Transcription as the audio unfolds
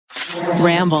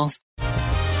Ramble.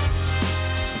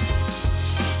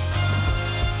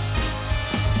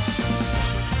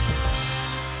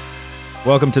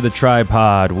 Welcome to the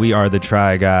Tripod. We are the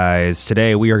Try Guys.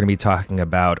 Today we are going to be talking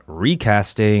about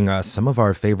recasting some of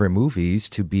our favorite movies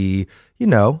to be, you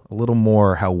know, a little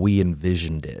more how we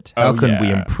envisioned it. How can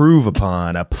we improve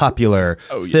upon a popular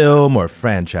film or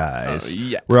franchise?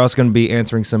 We're also going to be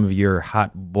answering some of your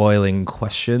hot boiling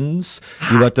questions.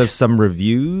 You left us some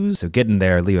reviews, so get in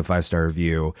there, leave a 5-star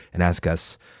review, and ask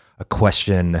us a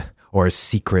question or a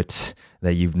secret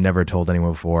that you've never told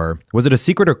anyone before. Was it a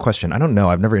secret or question? I don't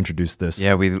know. I've never introduced this.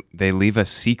 Yeah, they leave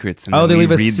us secrets and they then leave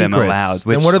we us read them secrets. aloud.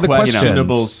 Then what are the questions?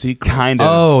 Questionable secrets. Kind of.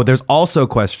 Oh, there's also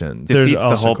questions. Defeats There's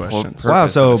also the whole questions. Wow,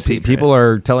 purpose so of a secret. people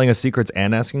are telling us secrets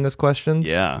and asking us questions?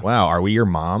 Yeah. Wow, are we your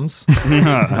moms? Dude,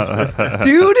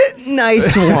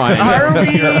 nice one. Are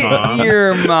we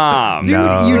your mom?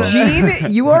 Dude,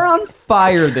 Eugene, you are on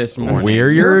fire this morning.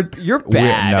 We're your... You're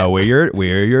bad.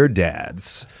 We're your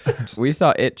dads. We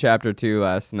saw It Chapter 2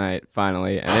 last night,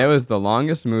 finally, and it was the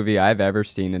longest movie I've ever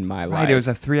seen in my life. Right, it was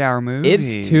a 3-hour movie.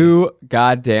 It's too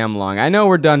goddamn long. I know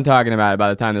we're done talking about it by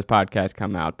the time this podcast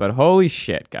come out, but holy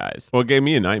shit, guys. Well, it gave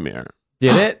me a nightmare.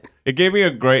 Did it? It gave me a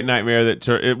great nightmare that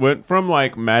it went from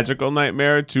like magical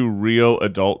nightmare to real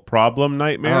adult problem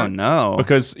nightmare. Oh, no.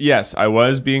 Because yes, I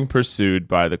was being pursued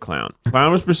by the clown. The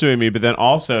clown was pursuing me, but then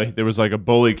also there was like a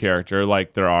bully character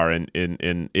like there are in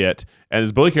It. And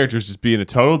this bully character was just being a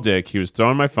total dick. He was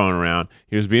throwing my phone around.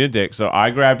 He was being a dick. So I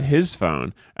grabbed his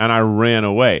phone and I ran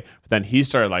away. But then he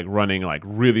started like running like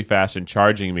really fast and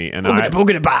charging me. And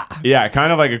yeah,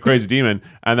 kind of like a crazy demon.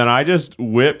 And then I just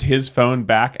whipped his phone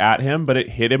back at him, but it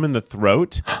hit him in the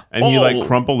throat. And he like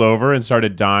crumpled over and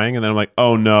started dying. And then I'm like,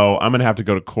 oh no, I'm going to have to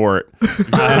go to court. So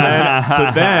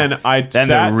then I Then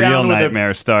sat the real down with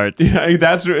nightmare starts. Yeah,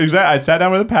 that's exactly. I sat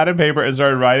down with a pad and paper and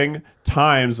started writing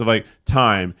times of like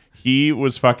time. He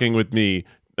was fucking with me.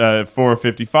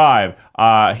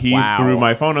 4:55. He threw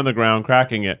my phone on the ground,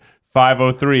 cracking it.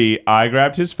 5:03. I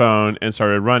grabbed his phone and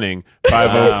started running.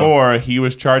 5:04. He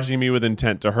was charging me with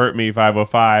intent to hurt me.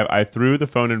 5:05. I threw the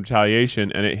phone in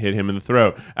retaliation and it hit him in the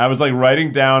throat. I was like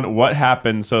writing down what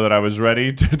happened so that I was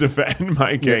ready to defend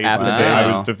my case. I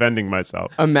was defending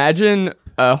myself. Imagine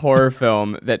a horror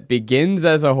film that begins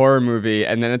as a horror movie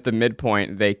and then at the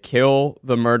midpoint they kill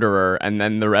the murderer and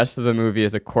then the rest of the movie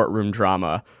is a courtroom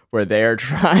drama where they are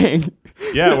trying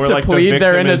where to like plead the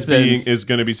their victim innocence. is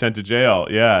going to be sent to jail.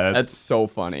 Yeah, That's so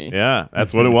funny. yeah,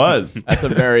 that's what it was. That's a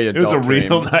very It was adult a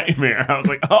real dream. nightmare. I was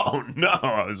like, oh no,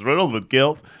 I was riddled with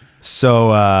guilt. So,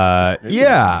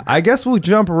 yeah, I guess we'll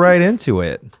jump right into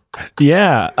it.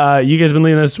 Yeah, you guys have been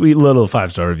leaving us sweet little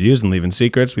 5-star reviews and leaving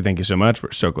secrets. We thank you so much.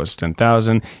 We're so close to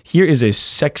 10,000. Here is a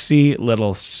sexy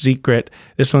little secret.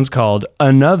 This one's called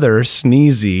Another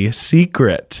Sneezy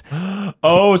Secret.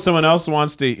 Oh, someone else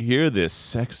wants to hear this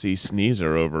sexy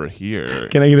sneezer over here.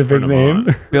 Can I get a Turn big 'em name?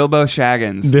 on. Bilbo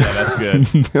Shaggins. Yeah, that's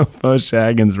good. Bilbo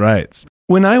Shaggins writes,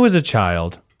 when I was a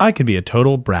child, I could be a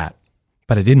total brat,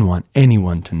 but I didn't want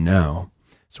anyone to know.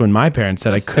 So when my parents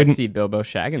said I couldn't... Sexy Bilbo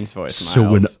Shaggins voice, So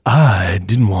Miles. when I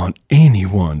didn't want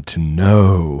anyone to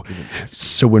know.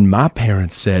 So when my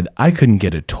parents said I couldn't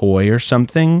get a toy or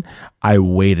something, I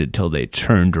waited till they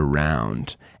turned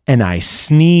around and I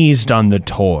sneezed on the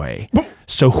toy.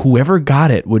 So whoever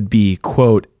got it would be,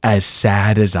 quote, as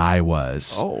sad as I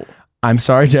was. Oh. I'm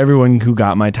sorry to everyone who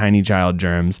got my tiny child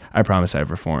germs. I promise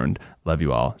I've reformed. Love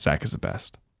you all. Zach is the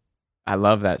best. I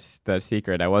love that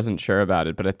secret. I wasn't sure about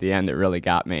it, but at the end, it really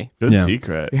got me. Good Yeah.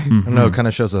 secret. I don't know, it kind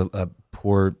of shows a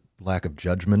poor lack of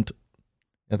judgment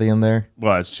at the end there.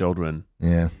 Well, it's children.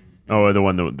 Yeah. Oh, the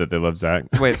one that they love Zach.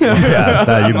 Wait, Yeah,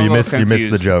 I'm a you little missed the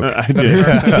confused. joke. I did.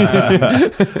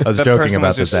 I was The joking person about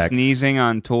was the just Zach. sneezing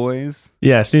on toys.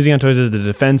 Yeah, sneezing on toys is the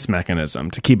defense mechanism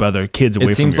to keep other kids away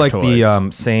It seems from like your toys. the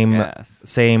Yes.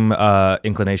 same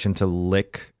inclination to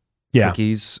lick Yeah.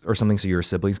 cookies or something so your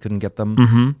siblings couldn't get them.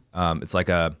 Mm-hmm. It's like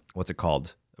what's it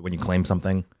called when you claim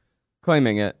something?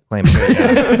 Claiming it. Claiming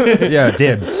it, yeah. Yeah,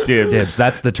 dibs. Dibs.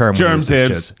 That's the term. we Germ use as dibs.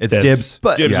 kids. It's Dibs. dibs.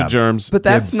 But- Dibs yeah. of germs. But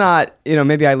that's Dibs. not,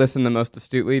 maybe I listen the most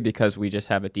astutely because we just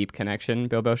have a deep connection,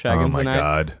 Bilbo Shaggins Oh my and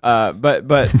I. God.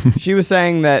 But she was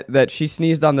saying that she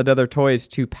sneezed on the other toys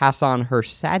to pass on her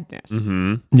sadness.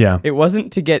 Mm-hmm. Yeah. It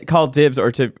wasn't to get called dibs or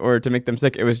to make them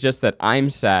sick. It was just that I'm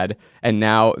sad, and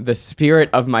now the spirit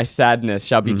of my sadness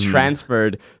shall be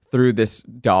transferred through this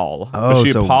doll. But Oh,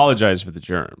 she so apologized for the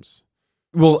germs.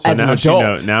 Well, So as an now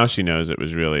adult, now she knows it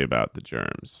was really about the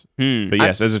germs. But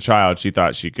yes, as a child, she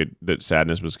thought that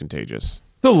sadness was contagious.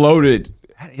 it's a loaded.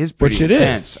 That is pretty Which it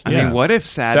intense. is, I yeah. mean, what if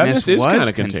sadness Sadness is was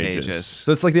kinda contagious? contagious.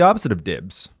 so it's like the opposite of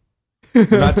dibs. You're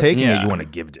not taking it. You want to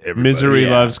give to everybody. Misery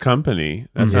loves company.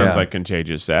 That sounds Yeah. like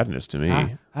contagious sadness to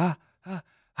me.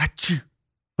 Achoo.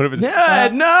 What if it's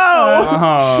Ned, no.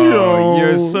 Oh,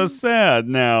 you're so sad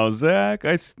now, Zach.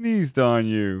 I sneezed on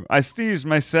you. I sneezed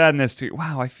my sadness to you.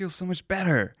 Wow, I feel so much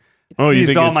better. Oh, you Sneezed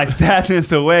think all it's- my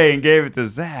sadness away and gave it to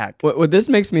Zach. What this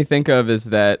makes me think of is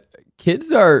that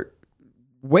kids are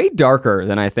way darker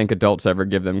than I think adults ever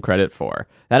give them credit for.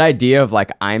 That idea of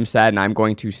like, I'm sad and I'm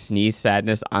going to sneeze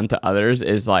sadness onto others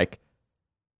is like,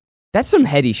 that's some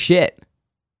heady shit.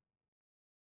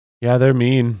 Yeah, they're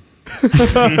mean.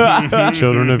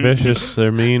 Children are vicious.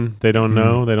 They're mean. They don't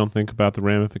know. They don't think about the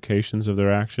ramifications of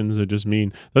their actions. They're just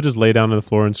mean. They'll just lay down on the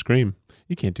floor and scream.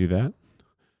 You can't do that.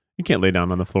 You can't lay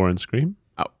down on the floor and scream.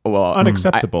 Well,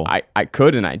 Unacceptable. I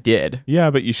could and I did, Yeah,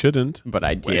 but you shouldn't. but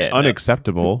I did.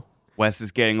 Unacceptable. Wes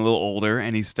is getting a little older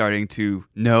and he's starting to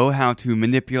know how to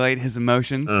manipulate his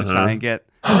emotions to try and get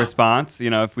a response.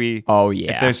 You know, if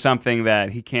Yeah. there's something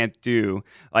that he can't do,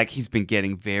 like he's been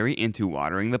getting very into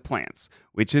watering the plants,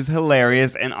 which is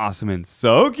hilarious and awesome and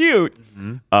so cute.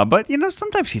 But you know,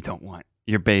 sometimes you don't want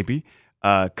your baby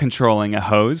controlling a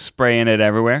hose, spraying it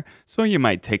everywhere. So you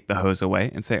might take the hose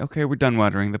away and say, "Okay, we're done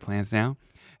watering the plants now."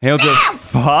 He'll just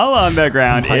fall on the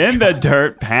ground in the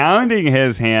dirt, pounding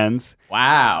his hands,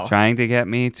 Wow. trying to get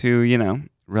me to, you know,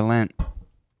 relent.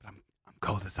 I'm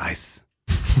cold as ice.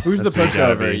 Who's the That's what you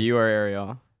gotta pushover? be. You or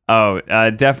Ariel? Oh,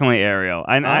 definitely Ariel.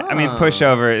 I mean, Ah.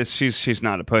 pushover is she's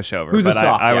not a pushover. Who's a but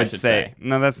softie, I I would should say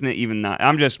no. That's even not.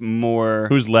 I'm just more.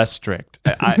 Who's less strict?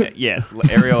 Yes,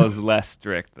 Ariel is less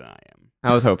strict than I am.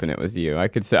 I was hoping it was you. I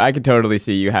could totally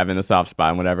see you having a soft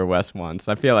spot in whatever Wes wants.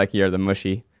 I feel like you're the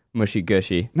mushy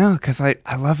gushy. No, because I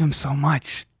love him so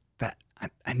much that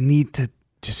I need to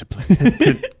Discipline.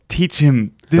 to teach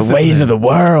him The ways of the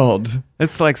world.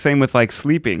 It's like same with like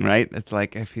sleeping, right? It's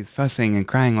like if he's fussing and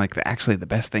crying, like actually the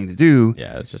best thing to do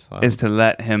Yeah, it's just is to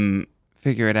let him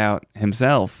figure it out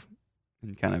himself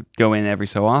and kind of go in every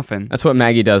so often. That's what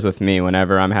Maggie does with me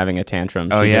whenever I'm having a tantrum.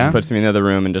 She Oh, yeah? just puts me in the other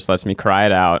room and just lets me cry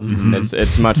it out.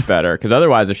 It's much better because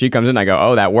otherwise, if she comes in, I go,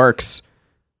 "Oh, that works."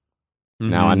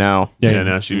 Now I know. Yeah,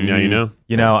 now you know.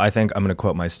 You know, I think I'm going to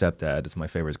quote my stepdad. It's my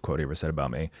favorite quote he ever said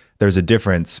about me. There's a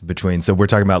difference between, so we're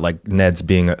talking about like Ned's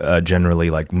being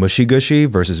generally like mushy gushy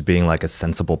versus being like a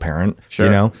sensible parent, Sure.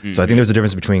 you know? So I think there's a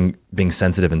difference between being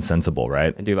sensitive and sensible,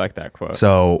 right? I do like that quote.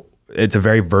 So it's a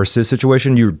very versus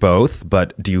situation. You're both,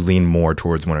 but do you lean more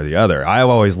towards one or the other? I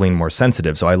always lean more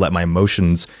sensitive, so I let my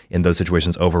emotions in those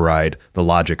situations override the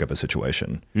logic of a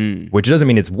situation, which doesn't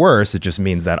mean it's worse. It just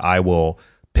means that I will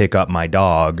pick up my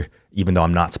dog, even though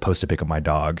I'm not supposed to pick up my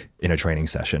dog in a training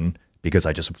session because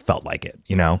I just felt like it,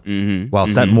 you know? While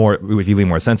if you lean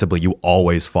more sensibly, you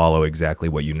always follow exactly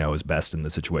what you know is best in the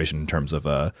situation in terms of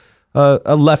a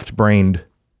left-brained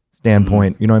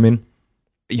standpoint. You know what I mean?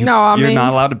 You're mean-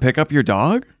 not allowed to pick up your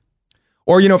dog?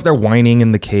 Or, you know, if they're whining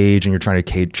in the cage and you're trying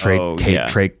to Yeah.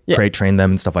 crate train them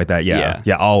and stuff like that. Yeah.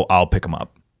 Yeah, I'll pick them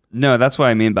up. No, that's what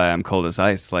I mean by I'm cold as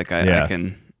ice. Like Yeah.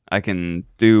 I can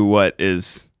do what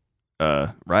is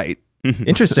right.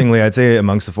 Interestingly, I'd say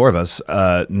amongst the four of us,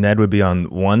 Ned would be on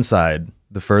one side,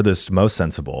 the furthest, most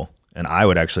sensible, and I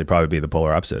would actually probably be the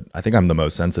polar opposite. I think I'm the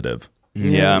most sensitive.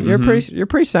 Yeah. You're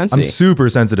pretty sensitive. I'm super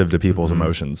sensitive to people's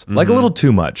emotions, like a little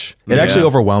too much. It actually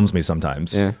overwhelms me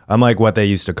sometimes. Yeah. I'm like what they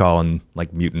used to call in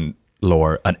like mutant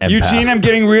lore an empath. Eugene, I'm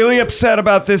getting really upset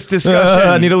about this discussion.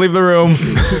 I need to leave the room.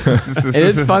 It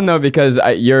is fun though because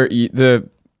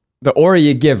the aura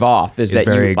you give off is It's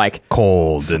that very you like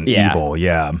cold and Yeah. evil.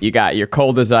 Yeah. you got you're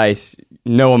cold as ice.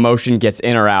 No emotion gets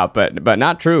in or out, but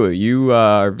not true. You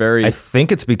are very. I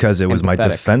think it's because it was my Empathetic.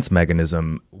 defense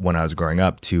mechanism when I was growing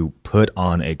up to put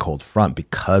on a cold front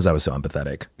because I was so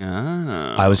empathetic.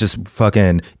 I was just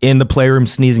fucking in the playroom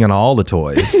sneezing on all the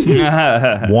toys,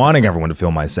 wanting everyone to feel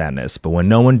my sadness. But when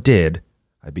no one did,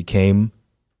 I became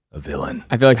a villain.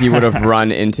 I feel like you would have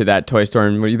run into that toy store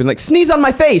and you've been like, "Sneeze on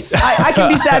my face. I can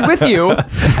be sad with you."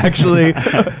 Actually,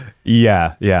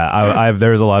 yeah.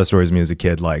 There was a lot of stories of me as a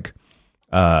kid. Like,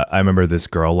 I remember this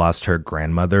girl lost her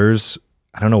grandmother's.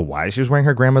 I don't know why she was wearing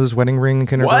her grandmother's wedding ring in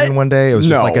kindergarten What? one day. It was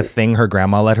just No. like a thing her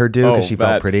grandma let her do because Oh, she felt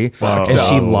that's pretty, fucked and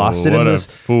she up. lost it What in a this.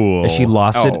 fool. And she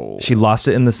lost Oh. it. She lost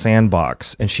it in the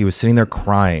sandbox, and she was sitting there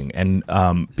crying. And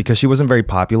because she wasn't very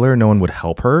popular, no one would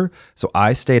help her. So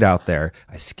I stayed out there.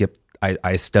 I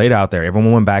stayed out there.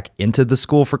 Everyone went back into the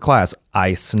school for class.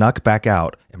 I snuck back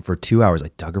out, and for 2 hours, I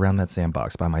dug around that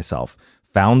sandbox by myself.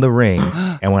 found the ring,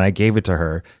 and when I gave it to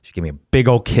her, she gave me a big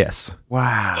old kiss.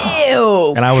 Wow.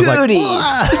 Ew. And I was like,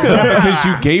 Yeah, because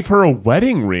you gave her a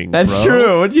wedding ring. That's bro.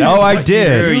 true. What'd you "Oh, I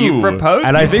did." Drew, you Ooh. proposed?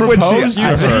 And I think when proposed she to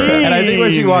her. and I think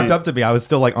when she walked up to me, I was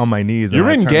still like on my knees. and You're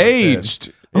I turned like this.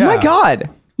 engaged. Oh my Yeah. God.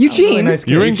 Eugene. Really nice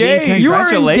kid. You're Eugene, engaged. You are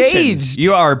congratulations. engaged.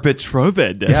 You are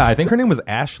betrothed. Yeah, I think her name was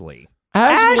Ashley.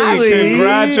 Ashley,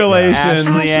 congratulations.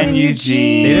 Ashley and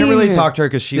Eugene. They didn't really talk to her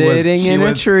because she Sitting in a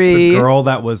was tree. the girl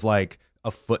that was like a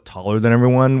foot taller than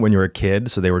everyone when you were a kid.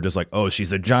 So they were just like, "Oh,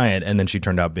 she's a giant," and then she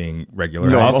turned out being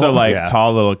regular. Also, like yeah.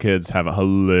 tall little kids have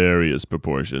hilarious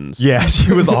proportions. Yeah,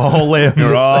 she was all limbs.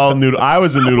 You're all noodle. I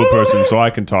was a noodle person, so I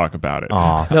can talk about it.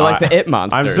 Aw. They're like the it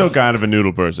monsters. I'm still kind of a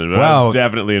noodle person, but I Wow. was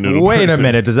definitely a noodle person. Wait a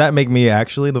minute. Does that make me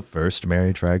actually the first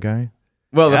married try guy?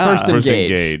 Well, the Yeah. first First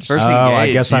engaged. engaged. First Oh, I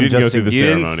engaged. guess You I'm didn't go just through the You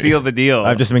ceremony. didn't seal the deal.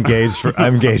 I've just been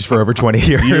engaged for over 20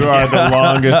 years. You are the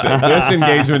longest. This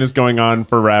engagement is going on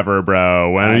forever,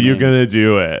 bro. When are you mean- gonna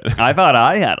do it? I thought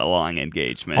I had a long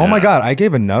engagement. Oh my god, I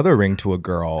gave another ring to a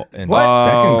girl in What?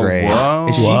 second grade. Whoa.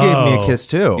 And she gave me a kiss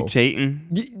too. Cheating.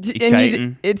 And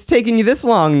cheating. it's taken you this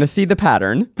long to see the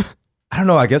pattern. I don't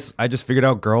know, I guess I just figured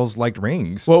out girls liked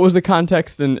rings. What was the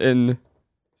context in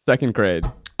second grade?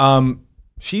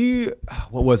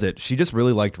 What was it? She just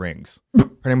really liked rings. Her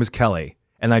name was Kelly.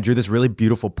 And I drew this really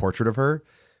beautiful portrait of her.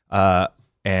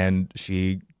 And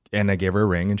I gave her a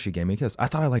ring and she gave me a kiss. I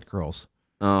thought I liked girls.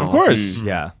 Oh. Of course.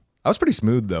 Yeah. I was pretty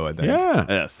smooth though, I think. Yeah.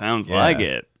 Yeah, sounds Yeah. like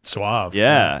it. Suave.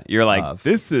 Yeah. You're like, Love.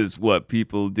 this is what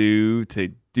people do to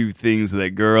do things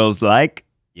that girls like.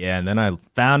 Yeah, and then I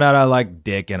found out I liked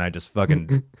dick and I just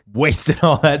fucking wasted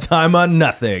all that time on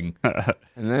nothing. And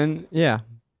then, yeah.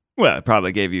 Well, it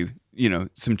probably gave you,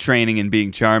 some training in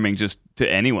being charming just to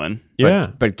anyone. Yeah.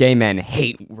 But gay men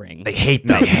hate rings. They hate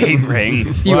They them. hate rings.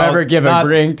 If you Well, ever give not- a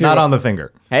ring to Not on the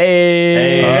finger.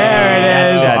 Hey,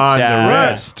 there it is. Cha-cha. On the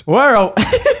wrist. Whoa.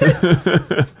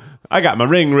 I got my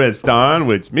ring wrist on,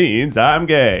 which means I'm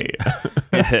gay.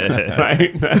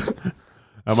 Right?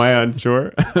 Am I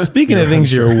unsure? Speaking of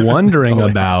things you're wondering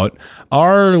about,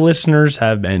 our listeners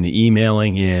have been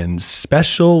emailing in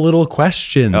special little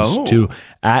questions Oh. to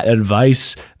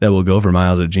 @advice that will go for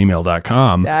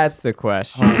miles@gmail.com. That's the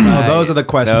question. Oh, those are the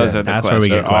questions. Those are the That's where we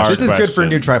get questions. This is good for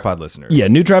new questions. tripod listeners. Yeah,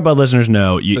 new tripod listeners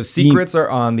know. You, So secrets are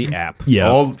on the app. Yeah.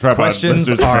 Old tripod Questions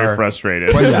listeners are very are-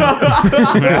 frustrated.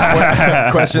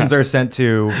 Questions are sent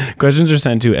to Questions are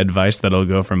sent to advice that will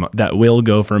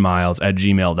go for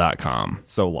miles@gmail.com.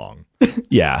 so long.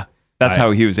 Yeah. That's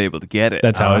how he was able to get it.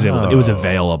 That's how I was able to, it was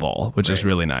available, which is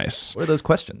really nice. What are those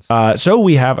questions? So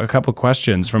we have a couple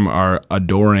questions from our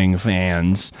adoring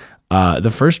fans. The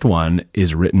first one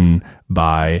is written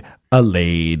by a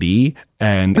lady,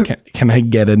 and can I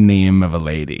get a name of a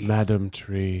lady? Madam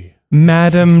Tree.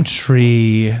 Madam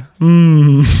Tree.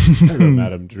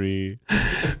 Madam Tree.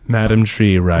 Madam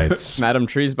Tree writes. Madam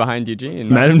Tree's behind Eugene.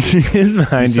 Madam Tree is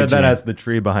behind you said that Eugene. as the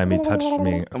tree behind me touched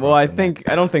me. Well, I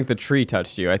don't think the tree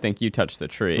touched you. I think you touched the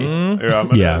tree. Here, I'm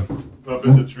gonna Yeah. up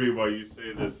in the tree while you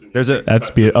say this. There's a That's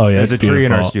beautiful. Oh yeah, there's a that's tree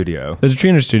in our beautiful. studio. There's a tree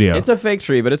in our studio. It's a fake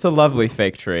tree, but it's a lovely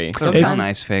fake tree. It's Sometimes a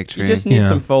nice fake tree. you just need Yeah.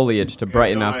 some foliage to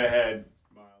brighten up.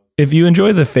 If you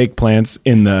enjoy the fake plants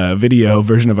in the video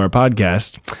version of our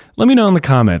podcast, let me know in the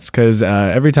comments because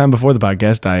every time before the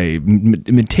podcast, I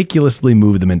meticulously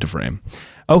move them into frame.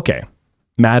 Okay.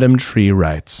 Madam Tree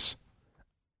writes,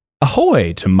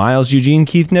 ahoy to Miles, Eugene,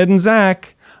 Keith, Ned, and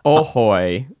Zach. Oh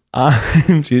hoy.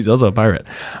 She's also a pirate.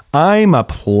 I'm a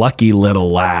plucky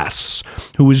little lass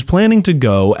who is planning to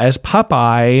go as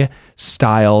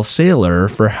Popeye-style sailor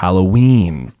for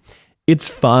Halloween. It's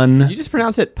fun. Did you just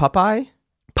pronounce it Popeye?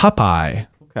 Popeye.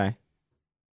 Okay.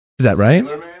 Is that right?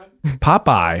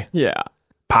 Popeye. Yeah.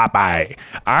 Popeye.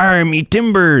 Army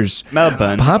timbers.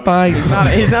 Melbourne. Popeye.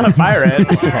 He's not a pirate.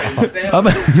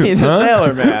 Popeye. He's a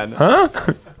sailor man.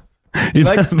 He He's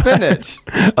likes not- spinach.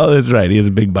 Oh, that's right. He has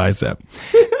a big bicep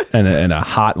and a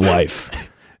hot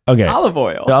wife. Okay. Olive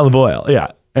oil. Olive oil.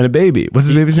 Yeah. And a baby. What's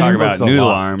his baby's Talk name? about Looks a noodle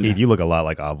lot- armed. Keith, you look a lot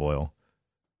like olive oil.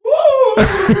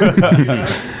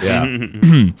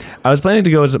 I was planning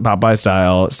to go as a Popeye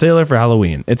style sailor for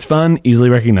Halloween. It's fun, easily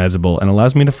recognizable, and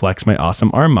allows me to flex my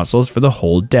awesome arm muscles for the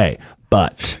whole day.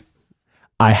 But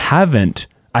I have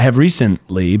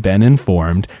recently been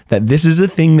informed that this is a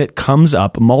thing that comes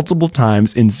up multiple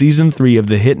times in season 3 of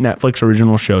the hit Netflix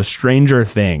original show Stranger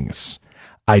Things.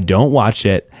 I don't watch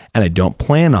it, and I don't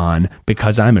plan on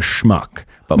because I'm a schmuck.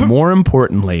 But more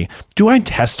importantly, do I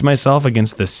test myself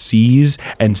against the seas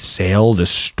and sail the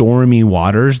stormy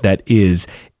waters that is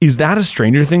that a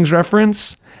Stranger Things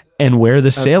reference? And wear the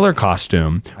sailor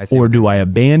costume? see. Or do I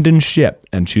abandon ship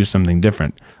and choose something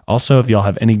different? Also, if y'all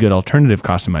have any good alternative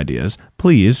costume ideas,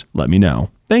 please let me know.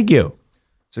 Thank you.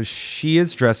 So she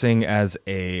is dressing as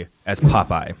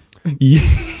Popeye.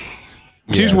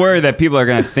 She's worried that people are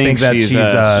going to think that she's she's,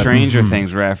 a Stranger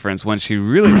Things reference when she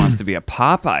really wants to be a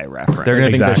Popeye reference. They're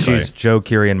going to think that Exactly. she's Joe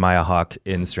Keery and Maya Hawke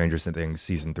in Stranger Things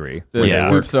season 3. The Yeah.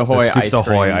 Scoops Ahoy, The Scoops ice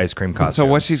cream. Ahoy ice cream costume. So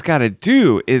what she's got to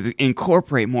do is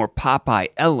incorporate more Popeye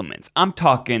elements. I'm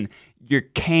talking your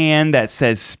can that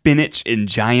says spinach in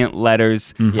giant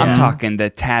letters. Yeah. I'm talking the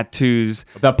tattoos.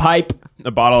 The pipe.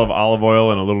 A bottle of olive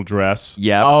oil and a little dress.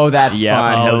 Yep. Oh, that's yep.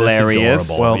 fun. Oh, that's Hilarious.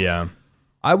 adorable. Well, yeah.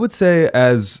 I would say,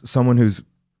 as someone who's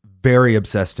very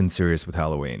obsessed and serious with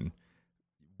Halloween,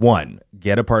 one,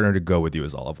 get a partner to go with you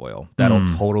as olive oil. That'll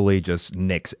totally just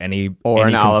nix any Or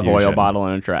any an olive oil confusion. bottle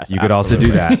and a dress. You could also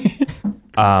do that.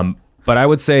 But I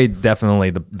would say definitely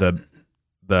the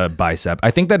bicep. I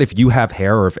think that if you have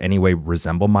hair or if any way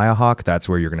resemble Maya Hawke, that's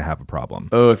where you're going to have a problem.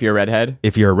 Oh, if you're a redhead?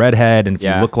 If you're a redhead and if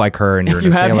Yeah. you look like her and you're If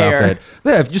in a you have sailor hair. outfit,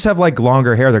 yeah, if you just have like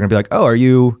longer hair, they're going to be like, oh, are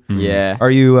you Yeah.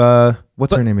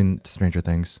 what's her name in Stranger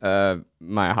Things?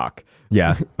 Maya Hawke.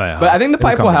 Yeah. But I think the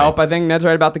pipe will accommodate. help. I think Ned's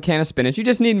right about the can of spinach. You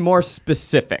just need more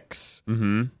specifics.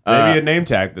 Maybe a name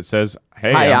tag that says,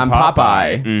 "Hey, Hi, I'm I'm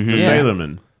Popeye, Popeye." the Yeah.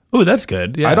 Sailorman." Oh, that's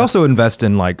good. Yeah. I'd also invest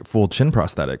in like full chin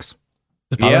prosthetics.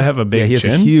 Does Popeye have a big Yeah, he has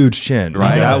chin? a huge chin.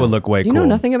 Right. That does. would look way You cool. know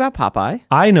nothing about Popeye?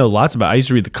 I know lots about. I used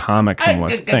to read the comics and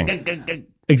watch the thing.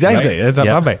 Exactly. Right? That's not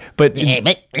Yep. Popeye. But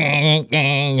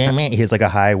He has like a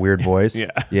high, weird voice. Yeah.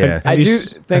 Yeah. I have, you, do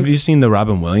s- think- have you seen the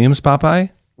Robin Williams Popeye?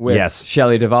 With Yes.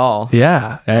 Shelley Duvall.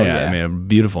 Yeah. Yeah. yeah. I mean, a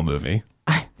beautiful movie.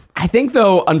 I think,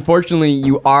 though, unfortunately,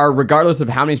 you are, regardless of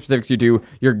how many specifics you do,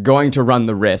 you're going to run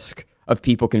the risk of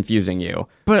people confusing you.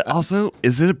 But also,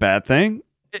 is it a bad thing?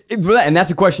 And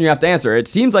that's a question you have to answer. It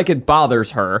seems like it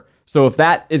bothers her. So if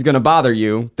that is going to bother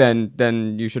you,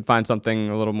 then you should find something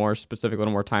a little more specific, a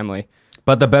little more timely.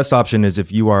 But the best option is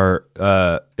if you are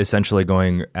essentially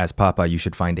going as Popeye, you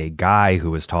should find a guy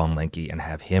who is tall and lanky and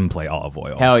have him play olive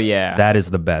oil. Hell yeah. That is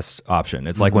the best option.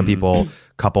 It's like when people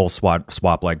couple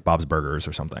swap like Bob's Burgers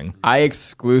or something. I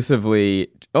exclusively.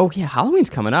 Oh yeah, Halloween's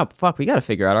coming up. Fuck, we got to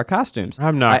figure out our costumes.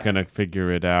 I'm not gonna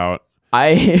figure it out.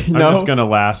 I I'm no. just gonna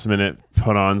last minute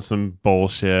put on some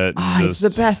bullshit. And It's the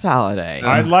best holiday.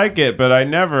 I like it, but I'm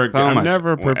never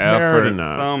prepared effort,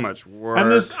 enough. So much work.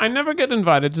 And I never get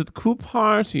invited to the cool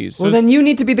parties. So Well, then you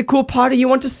need to be the cool party you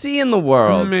want to see in the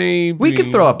world. Maybe. We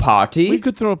could throw a party. we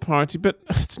could throw a party, but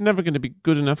it's never going to be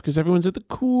good enough because everyone's at the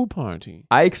cool party.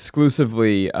 I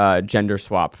exclusively gender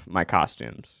swap my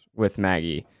costumes with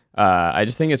Maggie. I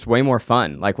just think it's way more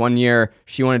fun. Like one year,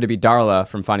 she wanted to be Darla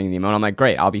from Finding Nemo, and I'm like,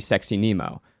 great, I'll be sexy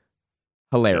Nemo.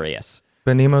 Hilarious.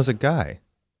 But Nemo's a guy.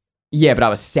 Yeah, but I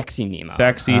was sexy Nemo.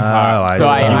 Sexy, Oh, hot. I So see.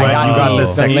 I you got got the the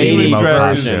sexy lady He was Nemo dressed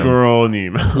as version. girl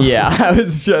Nemo. Yeah, I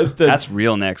was just as, That's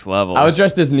real next level. I was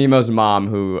dressed as Nemo's mom,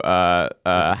 who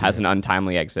has an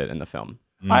untimely exit in the film.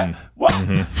 What?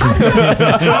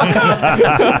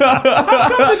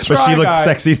 But she looks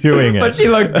sexy doing it. But she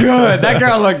looked good. That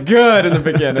girl looked good in the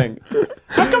beginning.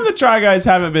 How come the Try Guys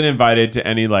haven't been invited to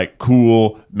any like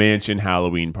cool mansion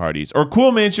Halloween parties or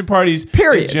cool mansion parties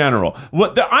Period. in general?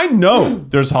 I know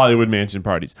there's Hollywood mansion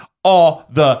parties all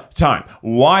the time.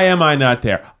 Why am I not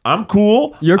there? I'm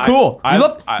cool. You're cool.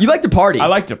 You like to party. I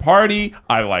like to party.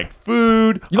 I like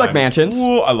food. You like I'm mansions.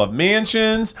 Cool. I love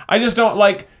mansions. I just don't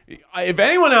like. If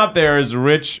anyone out there is a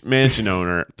rich mansion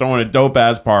owner throwing a dope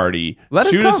ass party, Let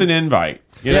us shoot us come. an invite.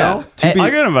 You Yeah. know? I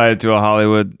got invited to a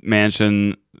Hollywood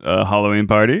mansion Halloween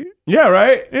party. Yeah.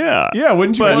 Right. Yeah. Yeah.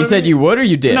 Wouldn't you? But wanna You said be- you would or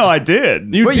you did? No, I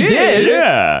did. You Well, you did. did?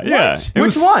 Yeah. Yeah. What? It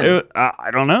Which was- one?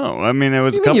 I don't know. I mean, it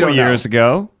was a What do you mean you couple don't know? years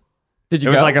ago. Did you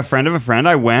It was go? like a friend of a friend.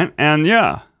 I went and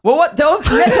yeah. Well, what? Tell us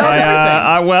everything.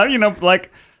 Well, you know,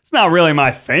 like it's not really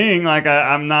my thing. Like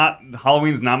I'm not.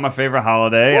 Halloween's not my favorite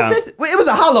holiday. Well, it was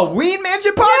a Halloween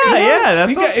mansion party? Yeah,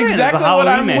 that's You what got I'm saying. It was a exactly what Halloween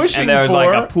I'm mansion. wishing And there was like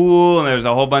for. a pool, and there was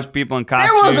a whole bunch of people in There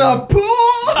costumes. was a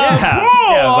pool? yeah,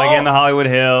 yeah, it was like in the Hollywood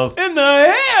Hills. In the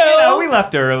hell? You know, we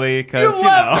left early because You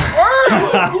left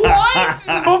early? What?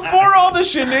 Before all the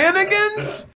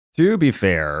shenanigans? To be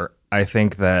fair, I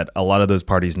think that a lot of those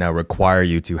parties now require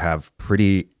you to have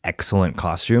pretty excellent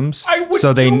costumes. I would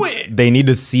so do it. they need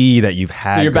to see that you've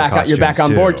had. You're good back. You're back costumes,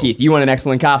 on board, too. Keith. You want an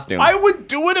excellent costume. I would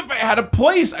do it if I had a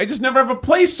place. I just never have a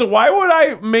place. So why would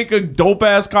I make a dope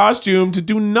ass costume to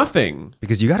do nothing?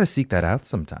 Because you got to seek that out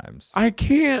sometimes. I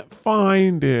can't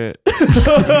find it.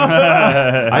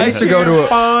 I used to go to.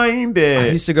 find I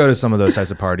it. used to go to some of those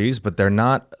types of parties, but they're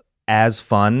not as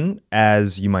fun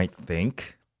as you might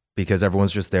think because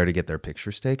everyone's just there to get their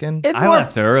pictures taken. it's I more.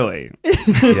 left early.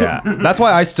 Yeah, that's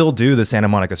why I still do the Santa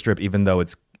Monica Strip, even though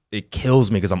it's it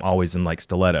kills me because I'm always in like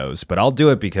stilettos, but I'll do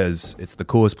it because it's the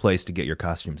coolest place to get your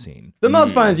costume seen. The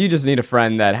most fun is you just need a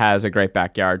friend that has a great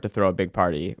backyard to throw a big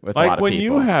party with a lot Like of when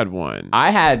people. you had one.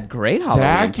 I had great Halloween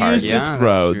Zach parties. used Yeah, to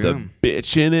throw that's the true.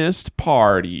 bitchinest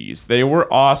parties. They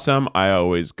were awesome. I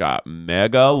always got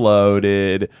mega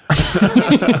loaded.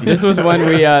 This was when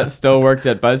we still worked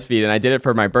at BuzzFeed, and I did it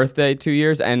for my birthday 2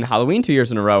 years and Halloween 2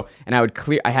 years in a row. And I would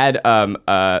clear. I had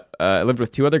I lived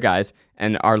with two other guys,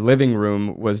 and our living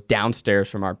room was downstairs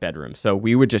from our bedroom. So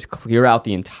we would just clear out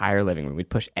the entire living room. We'd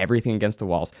push everything against the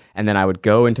walls, and then I would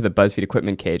go into the BuzzFeed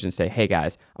equipment cage and say, "Hey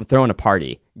guys, I'm throwing a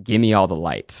party. Give me all the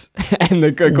lights." And the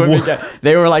equipment guy,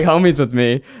 they were like homies with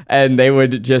me, and they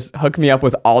would just hook me up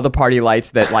with all the party lights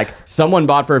that like someone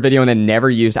bought for a video and then never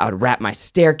used. I would wrap my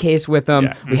staircase with them.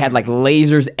 Yeah. We had like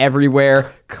lasers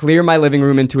everywhere, clear my living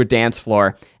room into a dance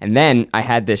floor. And then I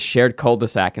had this shared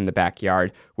cul-de-sac in the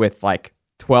backyard with like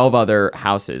 12 other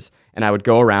houses. And I would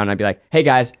go around and I'd be like, "Hey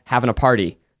guys, having a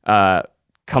party.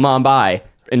 Come on by."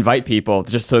 Invite people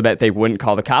just so that they wouldn't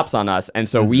call the cops on us. And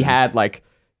so we had like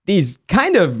these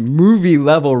kind of movie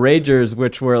level ragers,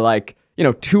 which were like,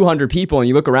 200 people. And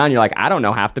you look around, you're like, I don't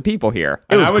know half the people here.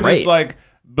 It And was I would great. just like,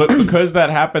 but because that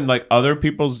happened, like other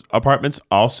people's apartments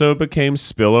also became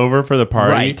spillover for the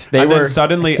party. Right. They and were then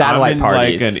suddenly I'm satellite in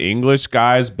parties. like an English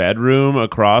guy's bedroom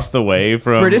across the way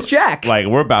from British Jack, Like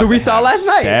we're about who to we saw have last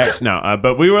night. sex. No,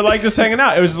 but we were like just hanging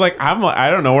out. It was just like I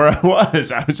don't know where I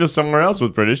was. I was just somewhere else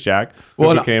with British Jack, who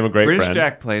Well, no, became a great British friend.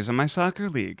 Jack plays on my soccer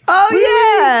league. Oh,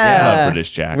 yeah. I love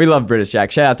British Jack. We love British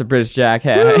Jack. Shout out to British Jack.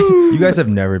 Hey. You guys have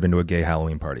never been to a gay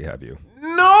Halloween party, have you?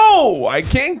 No, I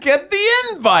can't get the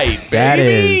invite.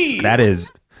 Baby. That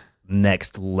is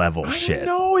next level shit.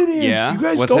 No, it is. Yeah? You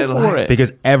guys What's go it for like? it.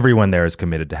 Because everyone there is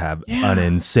committed to have an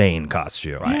insane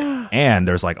costume. Yeah. And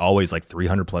there's like always like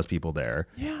 300 plus people there.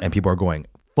 And people are going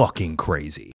fucking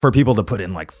crazy. For people to put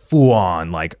in like full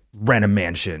on like rent a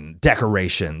mansion,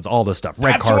 decorations, all this stuff,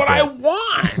 red That's carpet. what I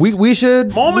want. We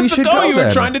should Moments we should ago, go you were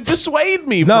then. trying to dissuade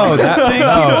me. No, from that, saying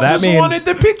no, people that just means wanted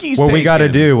the pickies. what we got to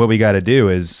taken. do. What we got to do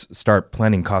is start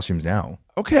planning costumes now.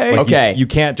 Okay. Like, Okay. you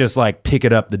can't just like pick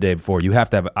it up the day before. You have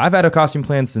to have. I've had a costume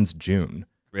plan since June.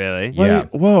 Really? Yeah.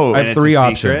 Whoa. I And have it's a 3 secret?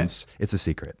 options. It's a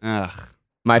secret Ugh.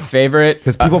 My favorite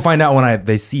because people find out when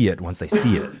they see it. Once they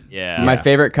see it. Yeah. My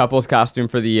favorite couple's costume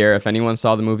for the year, if anyone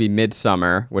saw the movie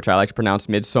Midsummer, which I like to pronounce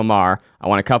Midsommar, I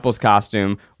want a couple's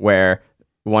costume where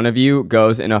one of you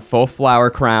goes in a full flower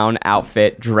crown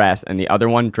outfit dress and the other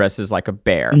one dresses like a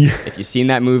bear. If you've seen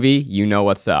that movie, you know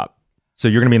what's up. So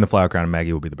you're gonna be in the flower crown and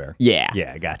Maggie will be the bear. Yeah.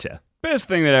 Yeah, gotcha. Best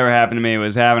thing that ever happened to me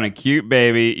was having a cute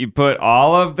baby. You put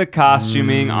all of the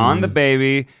costuming on the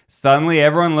baby. Suddenly,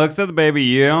 everyone looks at the baby.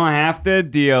 You don't have to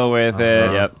deal with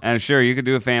it. Yep. And sure, you could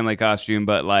do a family costume,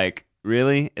 but like,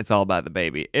 really, it's all about the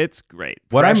baby. It's great.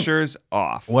 What I'm- Pressure's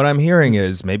off. What I'm hearing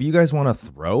is maybe you guys want to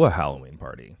throw a Halloween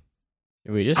party.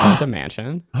 We just went to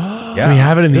mansion. Yeah. Can we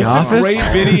have it in the That's office? a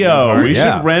great video. We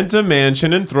Yeah. should rent a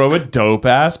mansion and throw a dope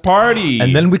ass party.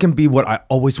 And then we can be what I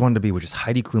always wanted to be, which is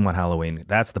Heidi Klum on Halloween.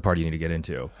 That's the party you need to get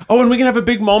into. and we can have a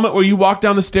big moment where you walk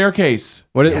down the staircase.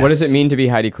 What does Yes. it mean to be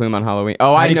Heidi Klum on Halloween?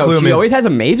 Oh, Heidi I know. Klum She is- always has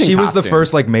amazing She was the costumes.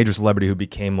 first like major celebrity who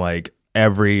became like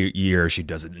every year she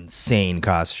does an insane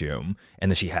costume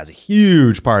and then she has a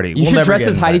huge party. You should dress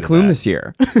as Heidi Klum this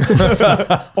year.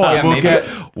 Yeah, we'll maybe- get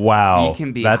Wow. We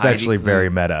can be That's Heidi actually Klum. very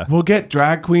meta. we'll get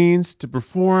drag queens to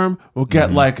perform. We'll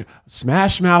get like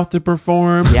Smash Mouth to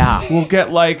perform. Yeah. We'll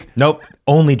get like Nope.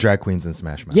 Only drag queens in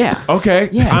Smash Mouth. Yeah. okay,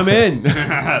 I'm in.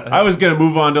 I was gonna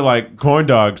move on to like corn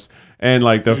dogs and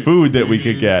like the food that we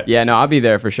could get. Yeah, no, I'll be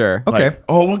there for sure. Okay. Like,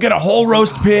 oh, we'll get a whole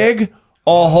roast pig.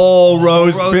 A whole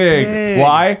roast pig.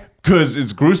 Why? Because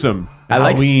it's gruesome. I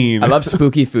Halloween. love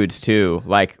spooky foods too.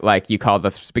 Like you call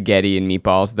the spaghetti and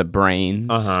meatballs the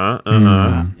brains.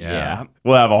 Yeah.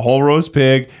 We'll have a whole roast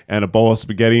pig and a bowl of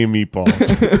spaghetti and meatballs.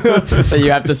 That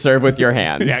you have to serve with your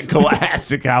hands. Yeah,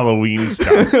 classic Halloween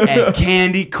stuff. And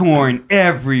candy corn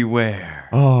everywhere.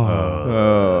 You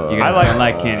guys don't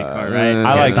like candy corn, right?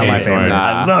 I like That's not my candy corn. favorite. Nah.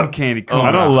 I love candy corn.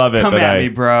 I don't love it, Come but at I- me,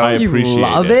 bro. I You appreciate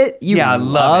love it. it? You Yeah, I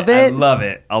love it. it? I love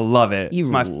it. I love it. You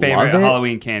It's my love favorite it?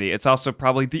 Halloween candy. It's also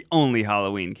probably the only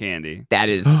Halloween candy. That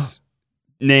is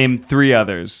Name 3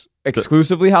 others.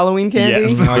 exclusively Halloween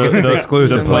candy? Yes. I guess it's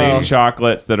exclusive. The plain Well-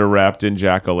 chocolates that are wrapped in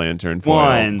jack-o'-lantern foil.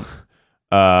 1.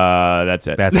 That's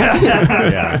it. That's it.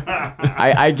 Yeah.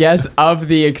 I guess of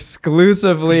the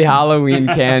exclusively Halloween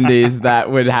candies, that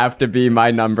would have to be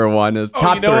my number one as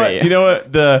top you know 3. What? You know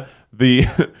what?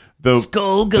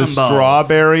 Skull the gumballs.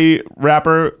 strawberry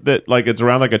wrapper that like it's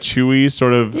around like a chewy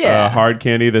sort of Yeah. hard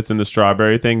candy that's in the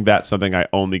strawberry thing. That's something I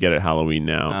only get at Halloween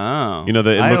now. Oh, You know,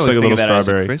 it I looks like always a think little of that as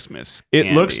strawberry. Christmas. It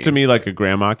candy. looks to me like a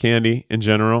grandma candy in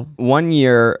general. One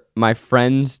year, my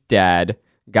friend's dad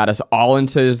got us all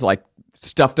into his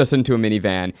stuffed us into a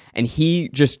minivan, and he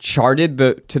just charted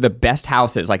to the best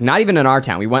houses, like not even in our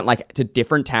town. We went like to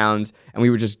different towns, and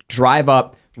we would just drive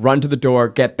up, run to the door,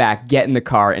 get back, get in the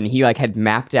car, and he like had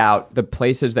mapped out the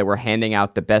places that were handing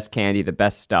out the best candy, the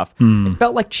best stuff. It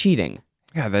felt like cheating.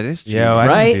 Yeah, that is true. Yeah, I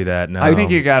Right? didn't do that. No, I think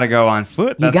you got to go on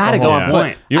foot. You That's gotta the go whole on foot.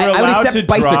 point. You're I would allowed accept to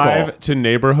bicycle. drive to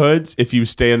neighborhoods if you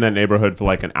stay in that neighborhood for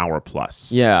like an hour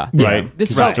plus. Yeah. Right? This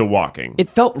As felt, opposed to walking. it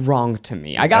felt wrong to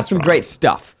me. I got That's some wrong. great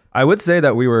stuff. I would say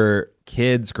that we were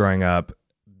kids growing up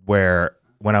where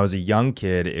when I was a young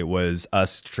kid, it was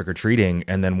us trick-or-treating.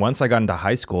 And then once I got into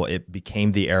high school, it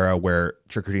became the era where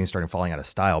trick-or-treating started falling out of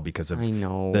style because of I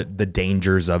know. the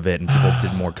dangers of it and people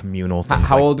did more communal things.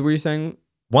 How like- old were you saying?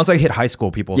 Once I hit high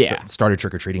school, people Yeah. started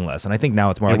trick-or-treating less. And I think now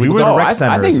it's more Yeah, like we people were- go to Oh, rec I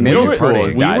centers. think and middle do school partying.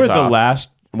 it We dies were the off. last.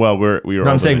 Well, we were. No, I'm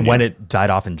older saying than when you. it died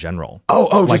off in general.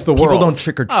 Oh, just the People world. don't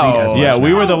trick-or-treat Oh, as much Yeah, we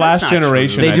now. were the No, last that's not true.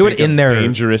 generation. They I do think, it in of their-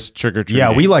 dangerous trick or treating.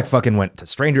 Yeah, we like fucking went to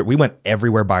stranger. We went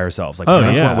everywhere by ourselves. Like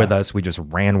parents yeah. went with us. We just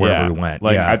ran wherever we went.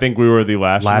 Like yeah. I think we were the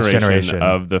last generation generation.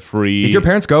 of the free. Did your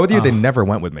parents go with you? They never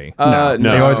went with me. No.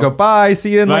 They always go, bye,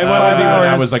 see you in I like went 5 with you when I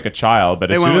hours. was like a child,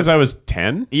 but as went soon with- as I was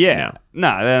 10, Yeah.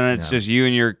 No, then it's just you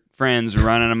and your friends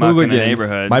running amok in the Hooligans.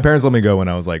 neighborhood. My parents let me go when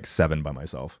I was like 7 by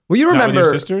myself. Well, you Not with remember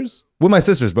your sisters. With my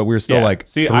sisters, but we were still Yeah. like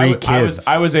See, 3 kids.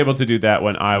 I was able to do that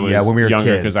when I was when we were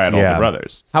younger kids, because I had yeah. older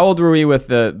brothers. how old were we with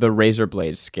the razor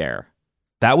blade scare?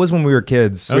 That was when we were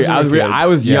kids. Those I are was, the I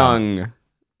was Yeah. young.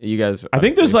 You guys, I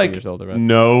think there's obviously a few like years older, but-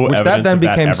 no Which that evidence then of that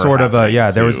became ever sort of a happening,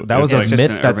 that too. was It's a just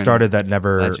myth an that urban started that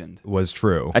never legend. was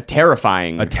true. a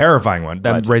terrifying. A terrifying one.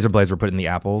 Then Legend. razor blades were put in the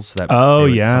apples. That Oh, they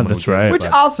would- yeah, someone that's would give, right. Which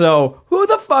but- also, who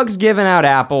the fuck's giving out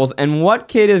apples, and what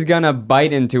kid is gonna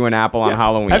bite into an apple on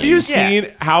Halloween? Have you seen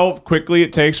how quickly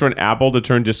it takes for an apple to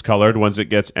turn discolored once it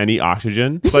gets any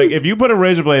oxygen? Like if you put a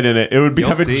razor blade in it, it would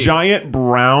have a see. giant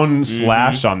brown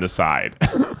slash on the side.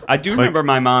 I do remember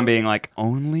my mom being like,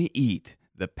 only eat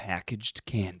the packaged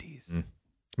candies.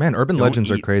 Man, urban Don't legends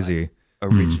are eat, crazy.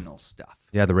 Original stuff.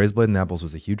 Yeah, the razor blade and apples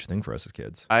was a huge thing for us as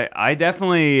kids. I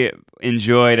definitely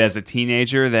enjoyed as a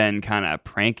teenager then kind of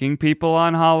pranking people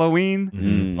on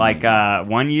Halloween. Like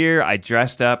one year I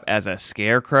dressed up as a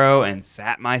scarecrow and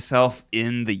sat myself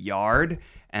in the yard,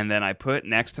 and then I put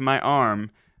next to my arm,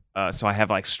 so I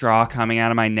have like straw coming out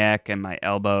of my neck and my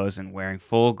elbows and wearing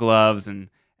full gloves and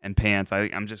pants.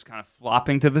 I'm just kind of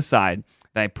flopping to the side.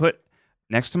 Then I put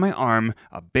next to my arm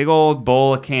a big old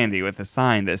bowl of candy with a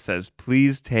sign that says,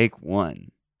 "Please take one."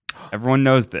 Everyone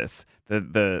knows this.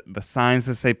 The signs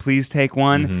that say "Please take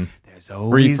one." There's free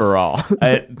always for all?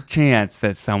 a chance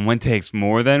that someone takes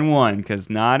more than one because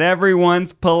not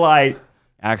everyone's polite.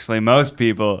 Actually, most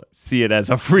people see it as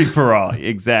a free for all.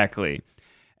 Exactly.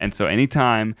 And so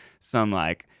anytime some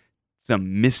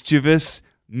mischievous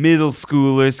middle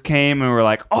schoolers came and were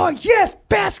like, "Oh yes,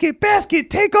 basket,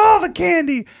 take all the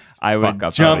candy," I would Fuck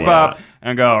up, jump yeah. up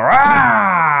and go,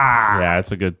 "Rah!" Yeah,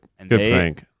 it's a good And good they-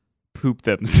 prank. Poop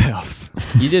themselves.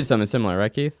 You did something similar,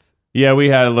 right, Keith? Yeah, we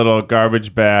had a little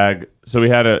garbage bag. So we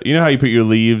had you know how you put your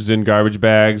leaves in garbage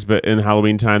bags, but in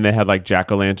Halloween time they had like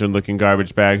jack-o'-lantern looking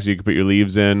garbage bags you could put your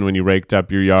leaves in when you raked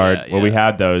up your yard. Yeah, Well, we yeah.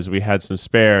 had those. We had some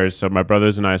spares, so my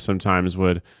brothers and I sometimes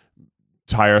would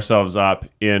tie ourselves up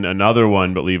in another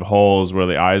one but leave holes where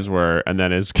the eyes were, and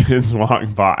then as kids walk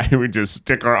by we'd just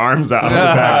stick our arms out of the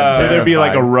bag. So there'd be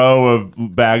like a row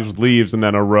of bags with leaves and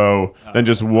then a row, then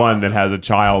just one that has a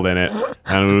child in it,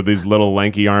 and with these little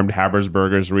lanky armed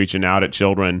Habsburgers reaching out at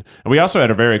children. And we also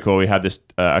had we had this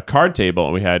a card table,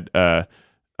 and we had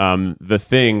the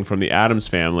Thing from the Addams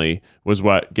Family was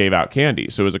what gave out candy.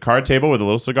 So it was a card table with a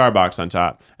little cigar box on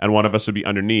top, and one of us would be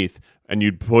underneath, and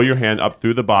you'd pull your hand up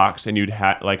through the box, and you'd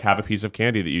have a piece of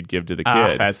candy that you'd give to the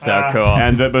kid. That's so cool.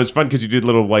 And but it was fun because you did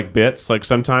little like bits. Like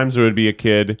sometimes there would be a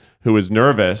kid who was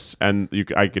nervous, and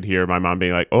I could hear my mom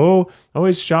being like, "Oh,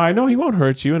 he's shy. No, he won't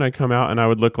hurt you." And I come out, and I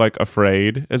would look like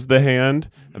afraid as the hand,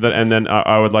 and then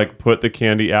I would like put the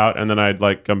candy out, and then I'd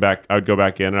like come back. I would go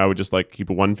back in, and I would just like keep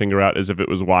one finger out as if it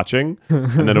was watching,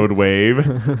 and then it would wave.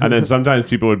 And then sometimes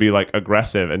people would be like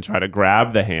aggressive and try to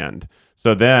grab the hand.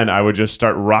 So then I would just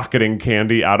start rocketing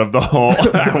candy out of the hole.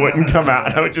 I wouldn't come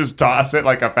out. I would just toss it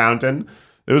like a fountain.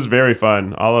 It was very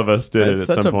fun. All of us did That's it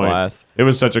at such some a point. blast. It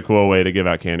was such a cool way to give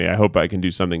out candy. I hope I can do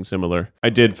something similar.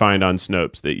 I did find on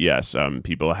Snopes that yes,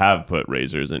 people have put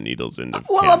razors and needles into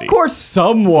Well, candy. of course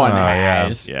someone yeah.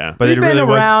 has. Yeah. But We've it been really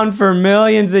was. around for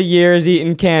millions of years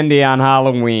eating candy on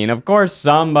Halloween. Of course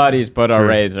somebody's put a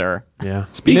razor. Yeah.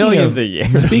 Millions of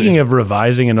years. Speaking of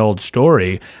revising an old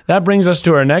story, that brings us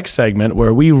to our next segment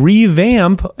where we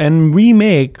revamp and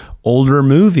remake older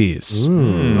movies.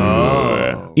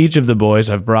 Each of the boys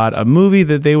have brought a movie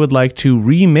that they would like to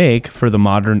remake for the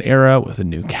modern era with a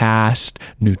new cast,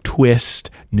 new twist,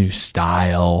 new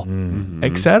style,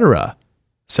 etc.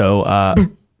 So,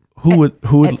 who would,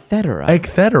 Etc.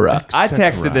 etc. I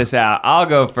texted this out. I'll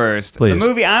go first. Please. The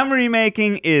movie I'm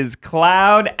remaking is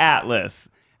Cloud Atlas.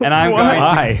 And I'm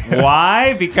Why? going to...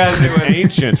 Why? Because it was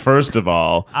Ancient, first of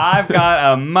all. I've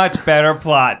got a much better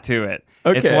plot to it.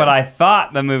 It's Okay. what I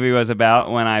thought the movie was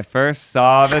about when I first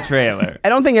saw the trailer. I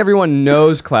don't think everyone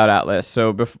knows Cloud Atlas,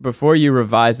 so before you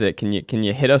revise it, can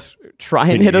you hit us? Try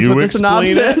and Can hit us you with the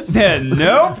explain it? synopsis.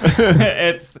 Nope.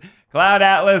 It's Cloud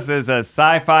Atlas is a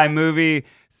sci-fi movie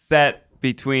set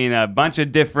between a bunch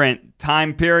of different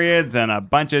time periods and a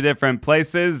bunch of different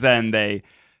places, and they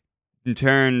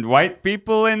turned white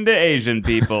people into Asian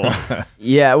people.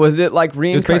 Yeah, was it like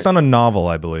It was based on a novel,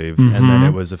 I believe, and then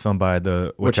it was a film by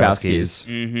the Wachowskis.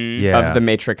 Mm-hmm. Yeah, of the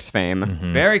Matrix fame?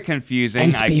 Very confusing.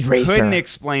 And Speed I Racer. couldn't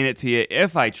explain it to you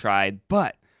if I tried,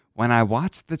 but when I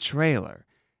watched the trailer,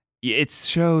 it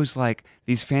shows like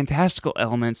these fantastical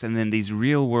elements and then these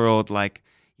real world, like,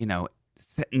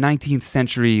 19th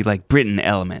century like Britain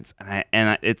elements.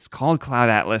 And it's called Cloud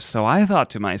Atlas. So I thought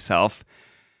to myself,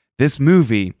 this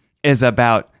movie is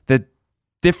about the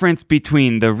difference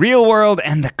between the real world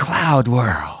and the cloud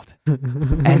world.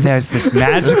 And there's this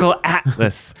magical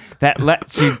atlas that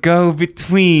lets you go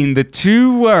between the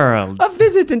two worlds. A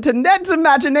visit into Ned's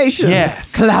imagination.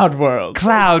 Yes. Cloud World.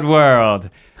 Cloud World,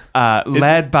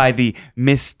 led by the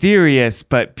mysterious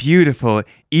but beautiful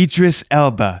Idris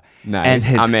Elba Nice. and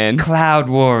his I'm in. Cloud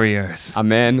Warriors.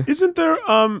 I'm in. Isn't there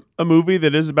a movie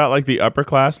that is about like the upper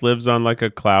class lives on like a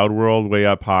cloud world way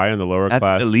up high and the lower That's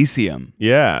class? Elysium.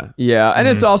 Yeah. Yeah, and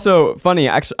it's also funny.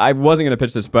 Actually, I wasn't going to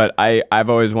pitch this, but I've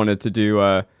always wanted to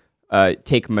do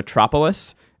take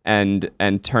Metropolis and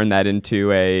turn that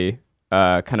into a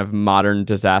kind of modern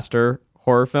disaster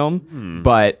horror film.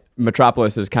 But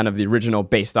Metropolis is kind of the original,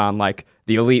 based on like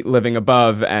the elite living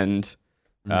above and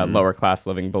lower class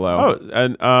living below. Oh,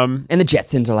 and And the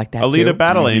Jetsons are like that Alita too.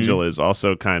 Battle Angel is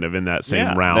also kind of in that same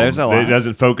Yeah, realm. there's a lot. It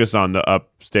doesn't focus on the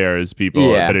upstairs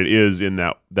people, Yeah. but it is in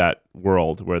that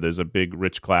world where there's a big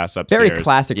rich class upstairs. Very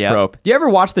classic Yep. trope. Do you ever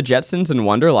watch the Jetsons and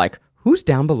wonder like who's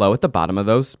down below at the bottom of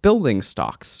those building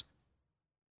stocks?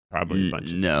 Probably a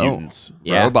bunch of No. mutants.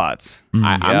 Yeah. Robots.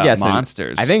 I'm Yeah, guessing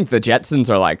monsters. I think the Jetsons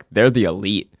are like they're the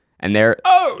elite, and they're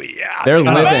Yeah. They're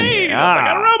got a living. maid. Yeah. They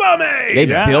got a robot maid. they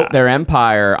Yeah. built their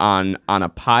empire on a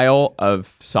pile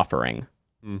of suffering.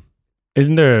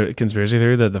 Isn't there a conspiracy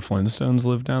theory that the Flintstones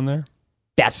live down there?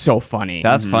 That's so funny.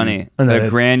 That's funny. And then The it's-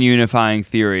 grand unifying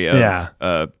theory of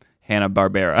Yeah.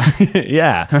 Hanna-Barbera.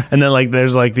 Yeah. And then like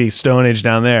there's like the Stone Age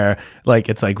down there, like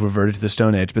it's like reverted to the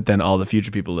Stone Age, but then all the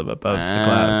future people live above the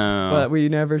clouds. Oh. But we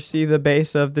never see the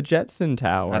base of the Jetson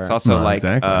Tower. That's also No, like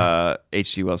exactly.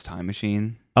 H.G. Wells' Time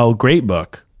Machine. Oh, great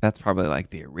book. That's probably like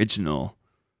the original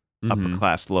upper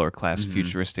class, lower class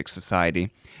futuristic society.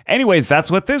 Anyways,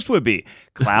 that's what this would be.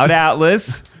 Cloud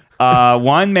Atlas,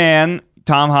 one man,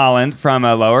 Tom Holland, from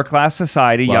a lower class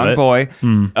society, Love young it.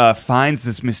 boy, finds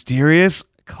this mysterious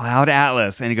Cloud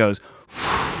Atlas and he goes,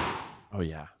 Oh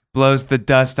yeah. blows the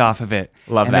dust off of it.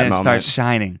 Love and that then it moment. starts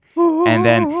shining. And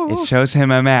then it shows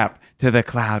him a map to the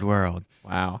cloud world.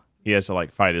 Wow. He has to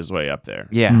like fight his way up there.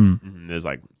 Yeah. There's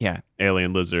like Yeah.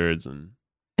 alien lizards and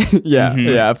Yeah,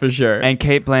 yeah, for sure. And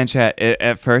Kate Blanchett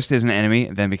at first is an enemy,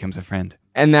 then becomes a friend.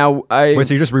 And now Wait,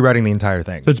 so you're just rewriting the entire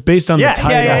thing? So it's based on Yeah, the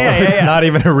title. yeah. It's not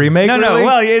even a remake. No, really?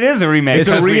 well, it is a remake. It's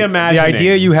a just reimagining. the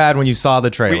idea you had when you saw the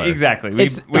trailer. Exactly. We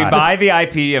It's- buy the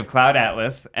IP of Cloud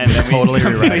Atlas and then we Totally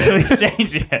rewrite completely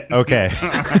change it. Okay.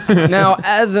 now,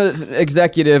 as an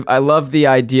executive, I love the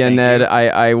idea, Ned.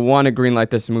 I want to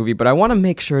greenlight this movie, but I want to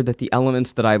make sure that the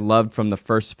elements that I loved from the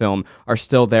first film are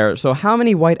still there. So how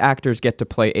many white actors get to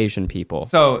play Asian people?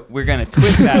 So we're gonna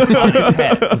twist that on its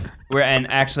head.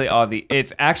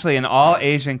 It's actually an all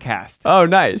Asian cast. Oh,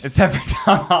 nice. Except for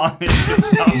Tom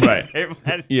Holland.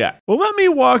 Right. Yeah. Well, let me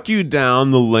walk you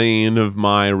down the lane of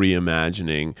my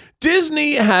reimagining.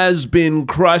 Disney has been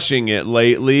crushing it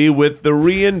lately with the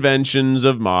reinventions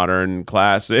of modern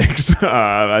classics.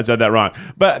 I said that wrong.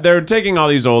 But they're taking all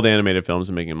these old animated films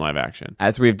and making them live action.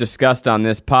 As we've discussed on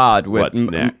this pod, with What's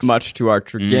next? much to our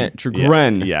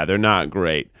chagrin. Yeah, they're not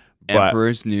great.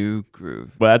 Emperor's New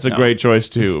Groove. Well, that's a No. great choice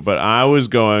too. But I was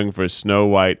going for Snow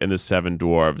White and the Seven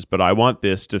Dwarves. But I want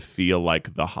this to feel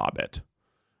like The Hobbit.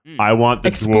 I want the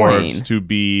Explain. dwarves to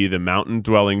be the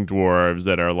mountain-dwelling dwarves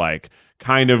that are like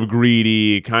kind of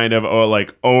greedy, kind of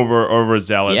like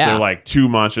overzealous. Yeah. They're like too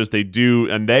monstrous. They do,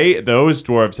 and those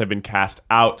dwarves have been cast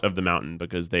out of the mountain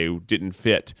because they didn't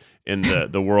fit in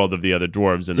the world of the other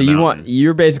dwarves in So the mountain.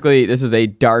 you're basically, this is a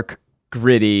dark,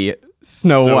 gritty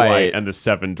Snow White. and the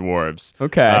Seven Dwarves.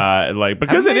 Okay.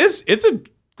 Because it's a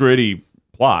gritty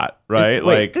plot, right?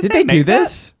 Wait, did they do make that?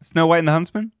 this? Snow White and the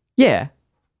Huntsman? Yeah.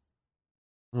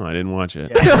 Oh, I didn't watch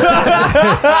it.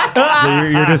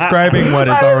 You're describing what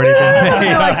has already been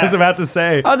made. I was about to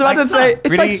say. I was about to say, it's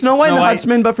like Gritty Snow White and the Snow White.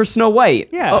 Huntsman, but for Snow White.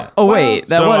 Yeah. Oh, wait,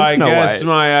 that so was I Snow guess White.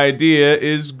 my idea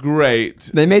is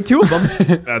great. They made two of them.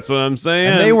 That's what I'm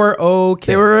saying. And they were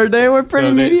okay. they were pretty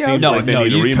So they mediocre. seem- like they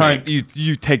need a remake.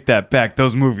 you take that back.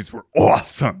 Those movies were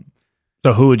awesome.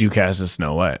 So who would you cast as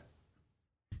Snow White?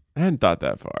 I hadn't thought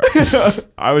that far.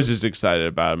 I was just excited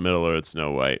about Middle Earth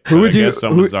Snow White. Who but would I you- guess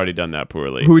someone's already done that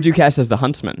poorly. Who would you cast as the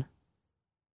Huntsman?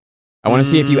 I want to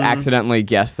see if you accidentally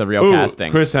guessed the real Ooh,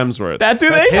 casting. Chris Hemsworth. That's who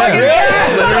they Him.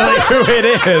 fucking Literally who it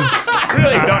is. I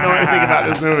really don't know anything about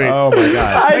this movie. Oh my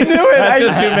god. I knew it. That's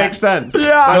just who makes sense.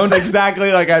 Yeah. That's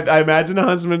exactly like I imagine a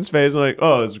huntsman's face. I'm like,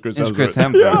 oh, it's Chris It's Hemsworth. Chris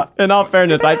Hemsworth. In all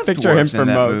fairness, I picture him Dwarves in from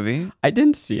that Mo. movie. I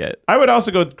didn't see it. I would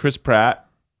also go with Chris Pratt.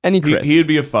 Any Chris? He'd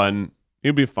be a fun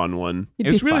one. He'd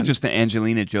It was be really fun. just an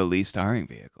Angelina Jolie starring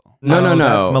vehicle. No.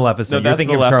 That's Maleficent. No, You're that's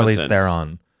thinking of Maleficent. Charlize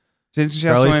Theron. Jason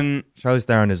Charlize, Jesselyn, Charlize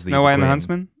Theron is the Snow Evil White and the Queen.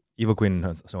 Huntsman? Evil Queen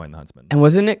and Snow White and the Huntsman. And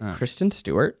wasn't it Kristen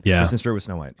Stewart? Yeah. Kristen Stewart was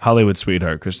Snow White. Hollywood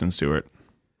sweetheart, Kristen Stewart.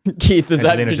 Keith, does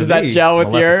Angelina that Jolie, gel with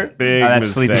your Maleficent. Big Oh, that's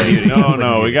Sleeping mistake. Beauty.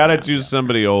 No, we gotta choose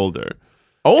somebody older.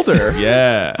 older?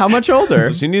 Yeah. How much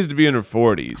older? She needs to be in her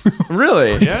 40s.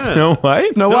 Really? Yeah. Snow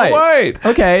White? Snow Snow White. White.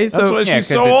 Okay, That's so why Yeah, she's 'cause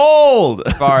so it's- old.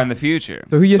 Far in the future.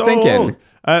 who are you So thinking? old.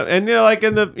 And like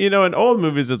in the in old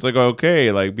movies, it's like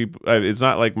okay, like people, it's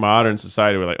not like modern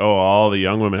society where like all the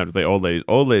young women have to play old ladies.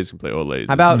 Old ladies can play old ladies.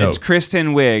 How about It's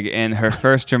Kristen Wiig in her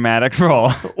first dramatic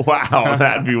role. wow,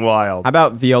 that'd be wild. how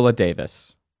about Viola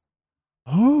Davis?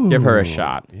 Oh, Give her a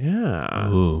shot. Yeah.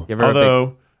 Ooh. Give her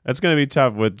Although that's gonna be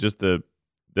tough with just the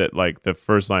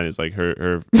first line is like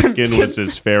her skin was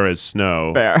as fair as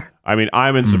snow. a big bear. I mean,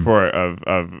 I'm in support of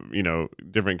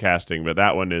different casting, but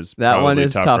that one is That one probably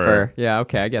is tougher. Yeah,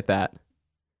 okay, I get that.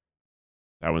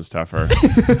 That one's tougher. Didn't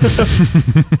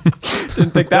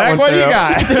think that Zach, one what do you through.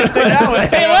 got?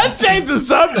 Hey, let's change the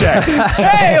subject.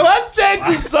 Hey, let's change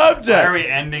the subject. we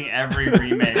ending every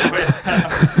remake with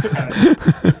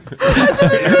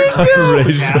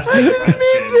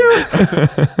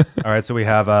All right, so we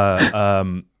have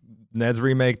Ned's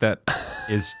remake that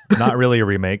is not really a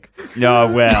remake.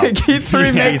 No, well. Keith's Yeah,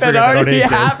 remake he's that forgot already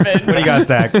exists. happened. What do you got,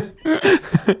 Zach?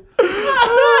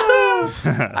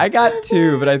 I got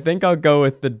two, but I think I'll go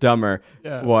with the dumber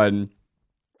one.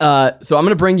 So I'm going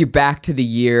to bring you back to the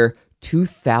year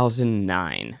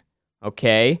 2009.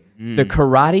 Okay? The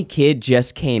Karate Kid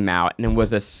just came out and it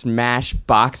was a smash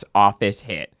box office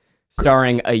hit,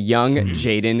 starring a young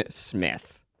Jaden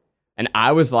Smith. And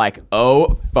I was like,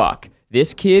 oh, fuck.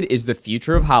 This kid is the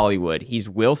future of Hollywood. He's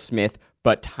Will Smith,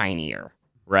 but tinier,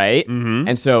 right?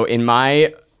 And so in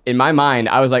my mind,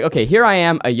 I was like, okay, here I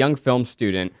am, a young film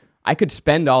student. I could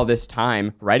spend all this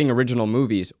time writing original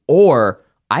movies, or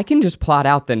I can just plot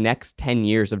out the next 10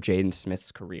 years of Jaden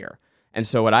Smith's career. And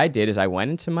so what I did is I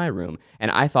went into my room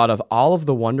and I thought of all of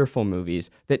the wonderful movies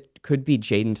that could be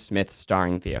Jaden Smith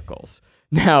starring vehicles.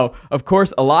 Now, of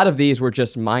course, a lot of these were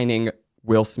just mining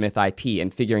Will Smith IP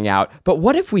and figuring out, but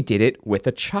what if we did it with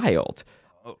a child?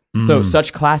 So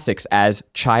such classics as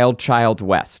Child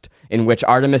West, in which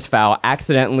Artemis Fowl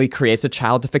accidentally creates a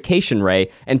childification ray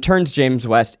and turns James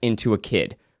West into a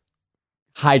kid.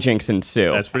 Hijinks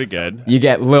ensue. That's pretty good. You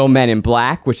get Lil Men in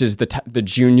Black, which is the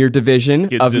junior division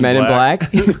Kids of in Men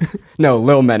Black. in Black. No,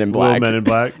 Lil Men in Black. Little Men in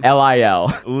Black.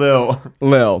 L-I-L. Lil.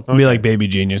 Lil. It'd be like Baby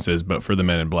Geniuses, but for the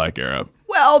Men in Black era.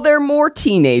 Well, they're more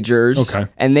teenagers. Okay.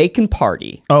 And they can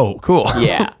party. Oh, cool.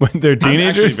 Yeah. When they're I'm actually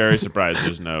teenagers? very surprised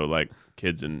there's no like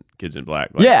kids in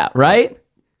Black. Like, Yeah, right?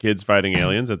 kids fighting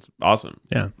aliens. That's awesome.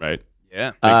 Yeah. Right.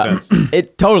 Yeah. Makes sense.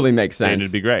 It totally makes And sense.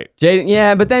 it'd be great. Jaden,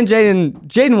 yeah, but then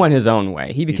Jaden went his own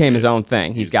way. He became his own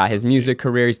thing. He's got his music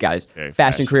career. He's got his Very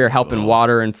fashion career, helping fashionable.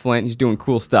 water and Flint. He's doing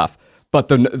cool stuff. But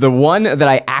the one that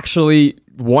I actually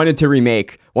wanted to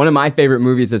remake, one of my favorite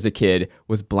movies as a kid,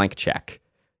 was Blank Check.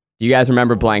 Do you guys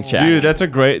remember Blank Check? Dude, that's a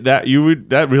great that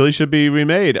really should be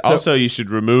remade. Also, you should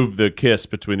remove the kiss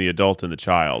between the adult and the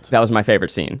child. That was my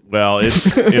favorite scene. Well,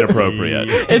 it's inappropriate.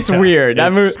 It's weird.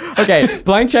 Okay,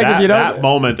 Blank Check. If you don't, that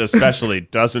moment especially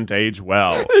doesn't age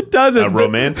well. It doesn't. A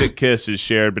romantic kiss is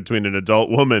shared between an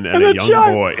adult woman and a a young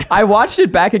child. boy. I watched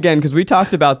it back again because we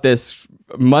talked about this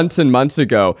months and months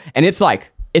ago, and it's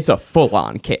a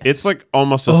full-on kiss. It's like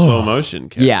almost a slow motion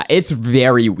kiss. Yeah, it's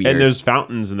very weird. and there's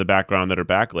fountains in the background that are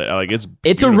backlit. Like it's a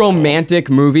beautiful. romantic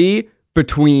movie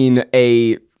between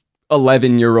a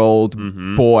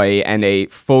 11-year-old boy and a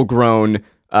full-grown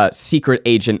secret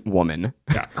agent woman.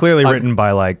 Clearly written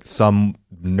by like some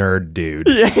nerd dude.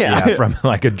 Yeah, from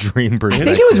like a dream I perspective.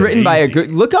 think it was written by a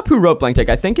good. Look up who wrote Blank Check.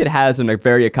 I think it has a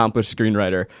very accomplished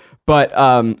screenwriter. But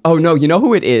oh no, you know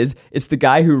who it is? It's the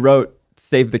guy who wrote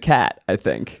Save the Cat, I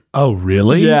think. Oh,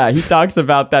 really? Yeah, he talks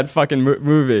about that fucking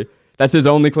movie. That's his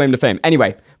only claim to fame.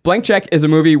 Anyway, Blank Check is a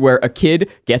movie where a kid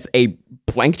gets a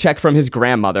blank check from his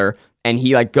grandmother, and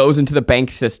he like goes into the bank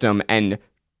system and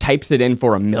types it in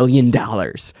for $1 million,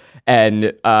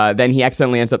 and then he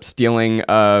accidentally ends up stealing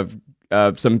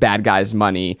some bad guy's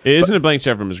money. It isn't a blank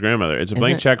check from his grandmother. It's a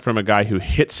blank check from a guy who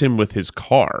hits him with his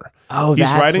car. Oh, he's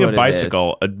that's riding what a it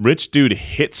bicycle. A rich dude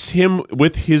hits him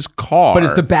with his car. But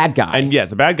it's the bad guy. And yes,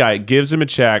 the bad guy gives him a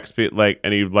check,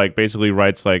 and he like basically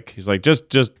writes like he's like just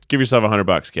give yourself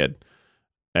 $100, kid.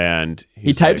 And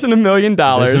he types in $1 million.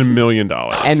 There's $1 million.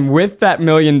 And with that $1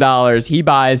 million, he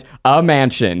buys a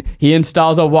mansion. He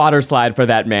installs a water slide for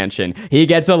that mansion. He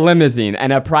gets a limousine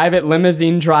and a private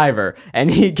limousine driver. And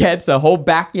he gets a whole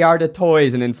backyard of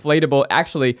toys and inflatable.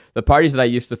 Actually, the parties that I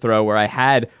used to throw where I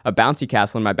had a bouncy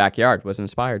castle in my backyard was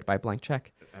inspired by Blank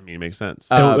Check. I mean, it makes sense.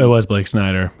 It was Blake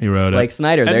Snyder. He wrote Blake it.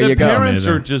 Snyder, there and you the go. parents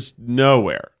Amazing. are just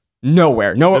nowhere.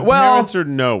 Nowhere. The Well, parents are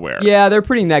nowhere. yeah, they're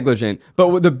pretty negligent.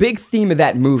 But the big theme of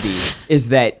that movie is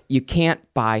that you can't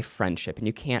buy friendship and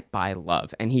you can't buy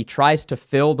love. And he tries to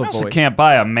fill the Also void. can't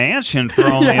buy a mansion for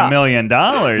only $1 million.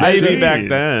 Maybe back Jeez.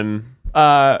 then.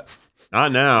 Uh,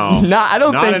 Not now. I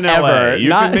don't Not think in LA.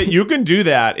 ever. You can do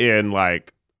that in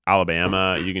like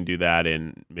Alabama. You can do that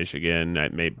in Michigan.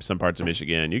 Maybe some parts of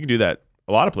Michigan. You can do that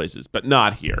a lot of places, but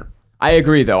not here. I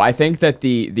agree, though. I think that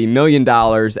the $1 million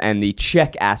and the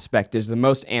check aspect is the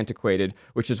most antiquated,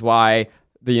 which is why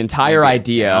the entire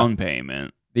idea Down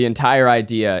payment.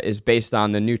 is based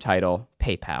on the new title,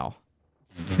 PayPal,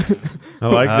 I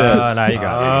like this. Now you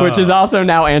got it. which is also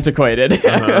now antiquated.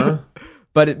 Uh-huh.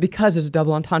 But because it's a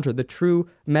double entendre, the true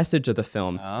message of the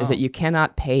film is that you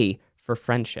cannot pay for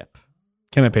friendship.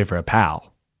 Can I pay for a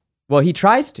pal? Well, he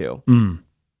tries to, Mm.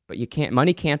 but you can't.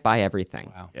 Money can't buy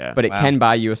everything. Wow. Yeah. But it Wow. can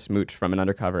buy you a smooch from an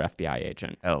undercover FBI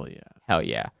agent. Hell yeah. Hell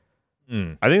yeah.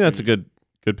 I think that's a good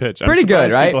pitch. I'm Pretty good,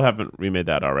 surprised right? People haven't remade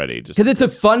that already. Just Because it's a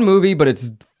fun movie, but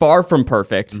it's far from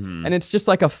perfect, Mm-hmm. and it's just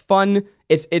like a fun.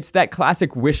 It's that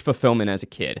classic wish fulfillment as a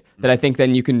kid that I think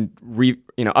then you can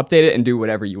update it and do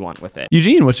whatever you want with it.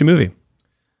 Eugene, what's your movie?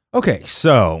 Okay,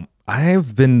 so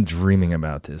I've been dreaming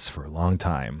about this for a long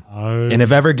time. And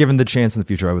if ever given the chance in the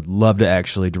future, I would love to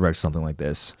actually direct something like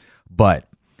this. But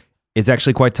it's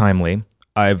actually quite timely.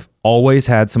 I've always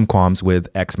had some qualms with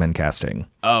X-Men casting.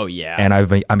 Oh yeah, And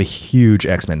I'm a huge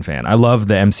X-Men fan. I love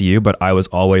the MCU, but I was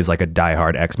always like a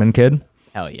diehard X-Men kid.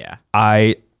 hell yeah.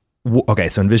 Okay,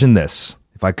 so envision this.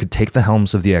 If I could take the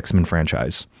helms of the X-Men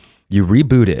franchise, you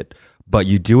reboot it, but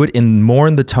you do it in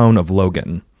the tone of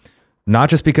Logan. Not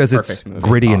just because it's Perfect movie.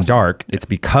 gritty and dark, it's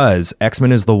because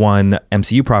X-Men is the one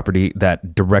MCU property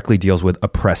that directly deals with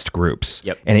oppressed groups.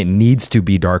 Yep. And it needs to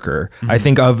be darker. I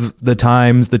think of the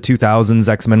times, the 2000s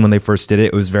X-Men, when they first did it,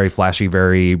 it was very flashy,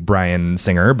 very Bryan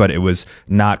Singer, but it was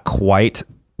not quite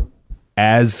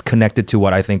as connected to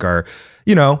what I think are,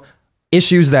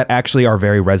 issues that actually are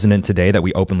very resonant today that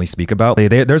we openly speak about.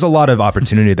 There's a lot of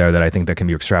opportunity there that I think that can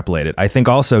be extrapolated. I think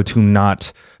also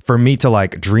for me to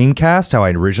like Dreamcast how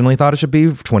I originally thought it should be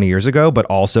 20 years ago, but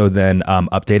also then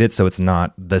update it so it's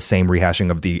not the same rehashing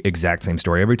of the exact same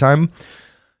story every time.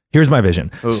 Here's my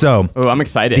vision. So I'm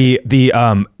excited.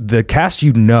 the cast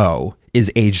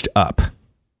is aged up,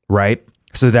 right?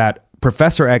 So that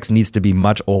Professor X needs to be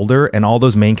much older, and all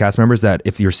those main cast members that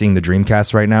if you're seeing the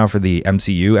Dreamcast right now for the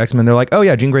MCU X-Men, they're like, oh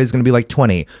yeah, Jean Grey is going to be like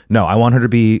 20. No, I want her to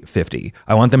be 50.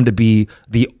 I want them to be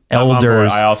the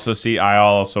elders. I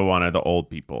also wanted the old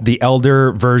people. The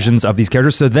elder versions of these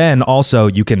characters. So then also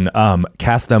you can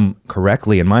cast them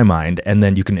correctly in my mind, and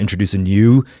then you can introduce a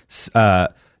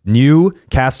new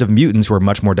cast of mutants who are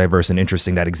much more diverse and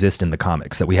interesting that exist in the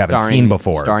comics that we haven't seen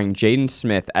before. Starring Jaden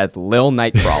Smith as Lil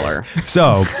Nightcrawler.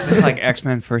 So It's like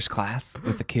X-Men First Class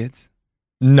with the kids.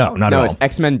 no, not at No, all. it's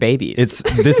X-Men Babies.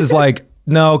 This is like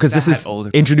No, because this is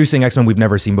older. introducing X-Men we've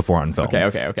never seen before on film.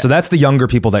 Okay. So that's the younger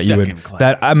people that you would Second class.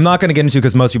 that I'm not going to get into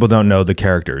because most people don't know the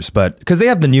characters, but because they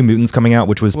have the New Mutants coming out,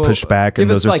 which was pushed back, and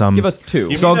those are some. Give us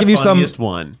two. So I'll give you some- funniest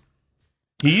one.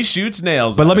 He shoots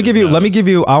nails. But out let me of give his you. Let me nose. give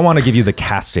you. I want to give you the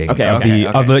casting of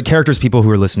the characters. People who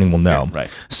are listening will know. Okay,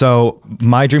 right. So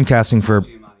my dream casting for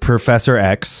Professor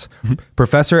X.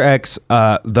 Professor X.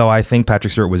 Though I think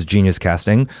Patrick Stewart was genius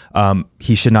casting.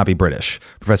 He should not be British.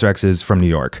 Professor X is from New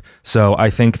York. So I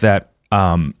think that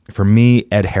for me,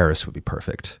 Ed Harris would be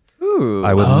perfect. Ooh.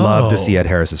 I would love to see Ed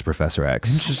Harris as Professor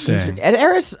X. Interesting. Ed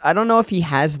Harris, I don't know if he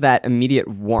has that immediate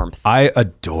warmth. I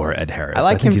adore Ed Harris. I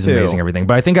like think him he's too. amazing everything.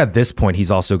 But I think at this point he's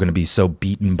also going to be so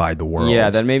beaten by the world. Yeah,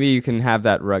 then maybe you can have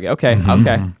that rugged. Okay, Mm-hmm.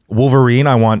 okay. Wolverine,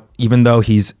 I want, even though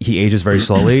he ages very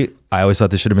slowly, I always thought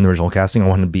this should have been the original casting. I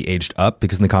want him to be aged up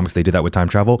because in the comics they do that with time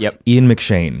travel. Yep. Ian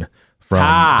McShane from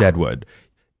Ha! Deadwood.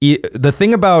 The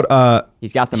thing about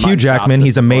He's got the Hugh mutton chop Jackman, to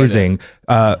he's support amazing.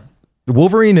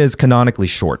 Wolverine is canonically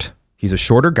short. He's a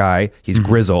shorter guy. He's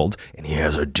grizzled, and he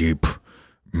has a deep,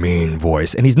 mean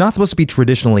voice. And he's not supposed to be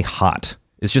traditionally hot.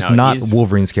 It's just No, not he's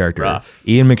Wolverine's character. rough.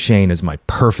 Ian McShane is my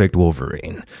perfect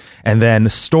Wolverine. And then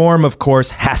Storm, of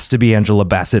course, has to be Angela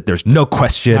Bassett. There's no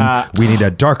question. We need a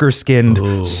darker skinned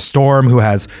Storm who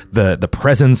has the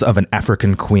presence of an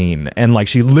African queen. And like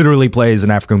she literally plays an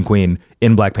African queen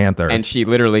in Black Panther. And she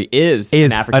literally is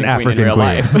is an African, queen in real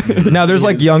life. now there's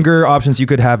like younger options you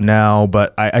could have now,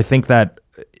 but I think that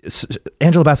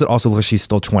Angela Bassett also looks like she's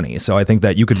still 20. So I think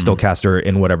that you could still cast her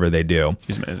in whatever they do.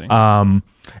 He's amazing.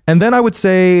 And then I would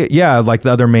say, yeah, like the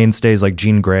other mainstays like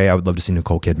Jean Grey. I would love to see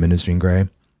Nicole Kidman as Jean Grey.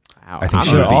 Wow, I think I'm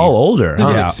she They're would be all older. This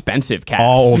is Yeah. an expensive cast.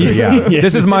 all older. Yeah,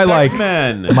 this is my like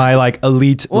X-Men. my like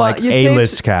elite Well, like you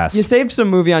A-list saved- cast. You saved some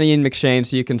movie on Ian McShane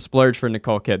so you can splurge for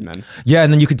Nicole Kidman. Yeah,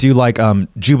 and then you could do like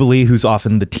Jubilee, who's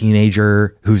often the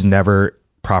teenager who's never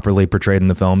properly portrayed in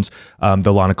the films.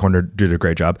 Though Lana Corner did a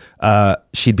great job.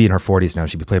 She'd be in her 40s now.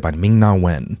 She'd be played by Ming-Na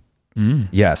Wen.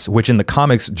 Yes, which in the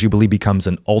comics, Jubilee becomes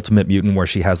an ultimate mutant where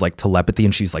she has like telepathy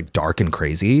and she's like dark and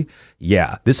crazy.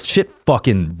 Yeah, this shit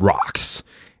fucking rocks.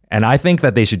 And I think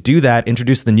that they should do that,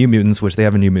 introduce the New Mutants, which they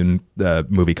have a New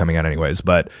Mutant movie coming out anyways,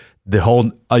 but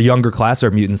a younger class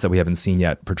of mutants that we haven't seen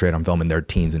yet portrayed on film in their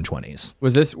teens and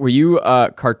 20s. Were you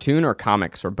cartoon or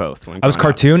comics or both? When I was growing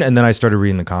up? cartoon and then I started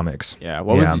reading the comics. Yeah.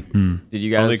 What was? Did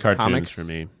you guys Only cartoons comics? for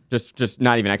me. Just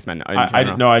not even X-Men.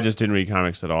 I just didn't read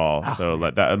comics at all. So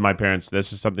like that, my parents,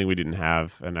 this is something we didn't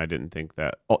have, and I didn't think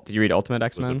that Did you read Ultimate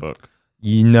was a X-Men? book.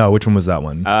 You know, which one was that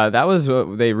one? That was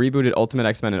they rebooted Ultimate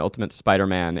X-Men and Ultimate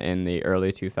Spider-Man in the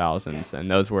early 2000s, and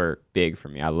those were big for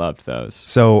me. I loved those.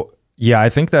 So, yeah, I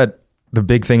think that the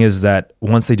big thing is that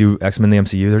once they do X-Men in the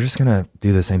MCU, they're just going to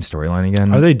do the same storyline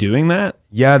again. Are they doing that?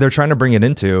 Yeah, they're trying to bring it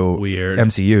into Weird.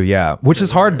 MCU, yeah. Which is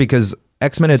hard because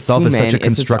X-Men itself is such a It's its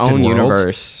constructed own world.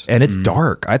 universe. And it's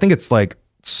dark. I think it's like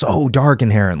so dark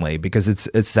inherently because it's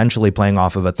essentially playing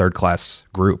off of a third class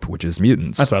group, which is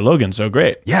mutants. That's why Logan's so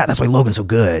great. Yeah, that's why Logan's so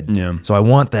good. Yeah. So I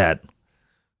want that.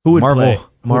 Who would Marvel- play? Who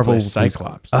would Marvel play was-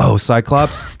 Cyclops. Oh,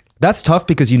 Cyclops. That's tough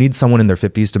because you need someone in their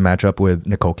 50s to match up with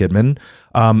Nicole Kidman.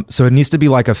 So it needs to be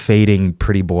like a fading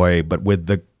pretty boy, but with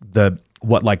the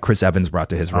what like Chris Evans brought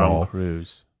to his role.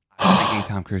 Cruise. I'm thinking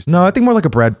Tom Cruise. No, I think more like a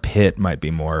Brad Pitt might be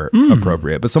more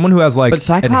appropriate, but someone who has like But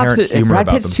Cyclops, inherent humor Brad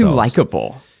about Pitt's too themselves.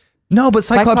 likable. No, but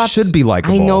Cyclops should be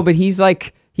likable. I know, but he's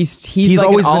like he's like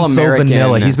always an been so all-American.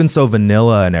 vanilla. He's been so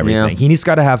vanilla and everything. Yeah. He's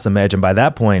got to have some edge, and by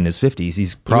that point in his 50s,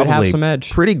 he's would have probably some edge.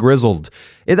 pretty grizzled.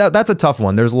 That's a tough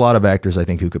one. There's a lot of actors I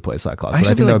think who could play Cyclops, but I actually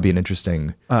think feel that like- would be an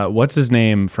interesting. What's his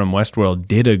name from Westworld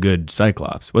did a good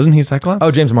Cyclops. Wasn't he Cyclops?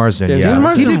 Oh, James Marsden. Yeah, Yeah, James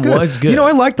Marsden he did was good. You know,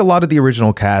 I liked a lot of the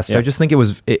original cast. Yeah. I just think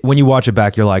when you watch it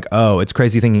back, you're like, oh, it's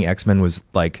crazy thinking X-Men was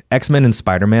like X-Men and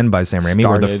Spider-Man by Sam Raimi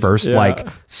were the Started, first yeah. like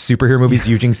superhero movies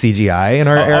using CGI in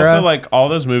our era. Also, like all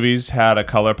those movies had a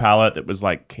color palette that was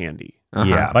like candy.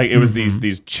 Yeah. Like it was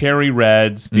these cherry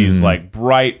reds, these like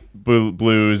bright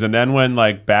blues, and then when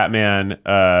like Batman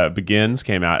Begins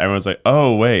came out, everyone's like,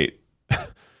 "Oh wait,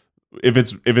 if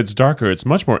it's darker, it's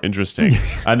much more interesting."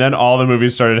 And then all the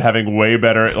movies started having way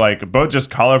better, like both just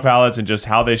color palettes and just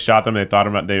how they shot them.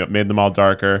 They made them all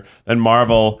darker. Then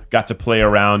Marvel got to play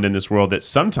around in this world that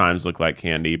sometimes looked like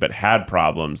candy, but had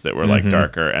problems that were like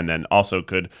darker, and then also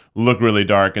could look really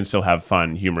dark and still have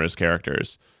fun, humorous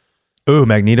characters. Ooh,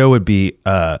 Magneto would be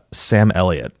Sam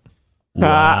Elliott.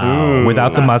 Wow.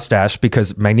 Without the mustache,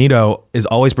 because Magneto is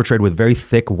always portrayed with very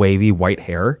thick, wavy white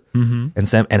hair, and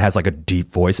has like a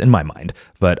deep voice in my mind.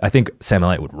 But I think Sam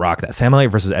Elliott would rock that. Sam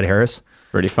Elliott versus Ed Harris.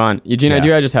 Pretty fun. Eugene,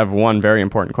 Yeah. I just have one very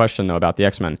important question though about the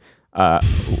X-Men.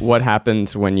 What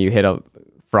happens when you hit a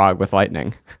frog with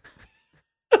lightning?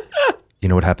 You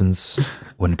know what happens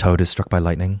when Toad is struck by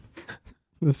lightning?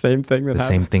 The same thing that The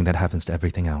same thing that happens to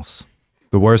everything else.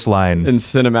 The worst line. in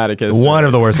cinematic history. One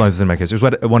of the worst lines in cinematic history.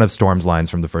 It was one of Storm's lines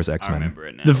from the first I X-Men. remember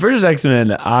it now. The first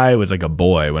X-Men, I was like a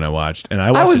boy when I watched, and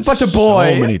I watched was it but a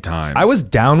boy. so many times. I was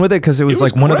down with it because it was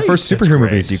was like one of the great. first It's superhero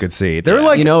great. movies you could see. There were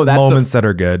like You know, that's the- moments that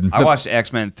are good. I watched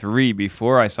X-Men 3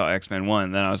 before I saw X-Men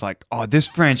 1. Then I was like, oh, this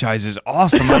franchise is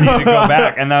awesome. I need to go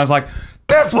back. And then I was like,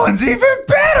 this one's even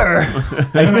better.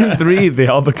 X-Men 3, they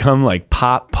all become like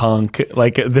pop punk.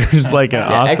 Like there's like an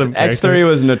awesome X3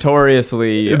 was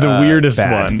notoriously the weirdest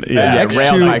bad. one. Yeah, railed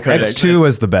by X2, critics. X2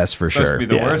 was the best for Supposed sure. to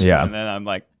be the worst Yeah. one. And then I'm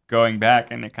like going back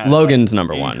and it kind of Logan's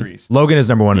number one. increased. Logan is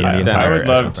number one in Yeah, the then entire I would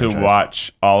love X-Men to franchise.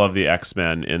 watch all of the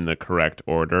X-Men in the correct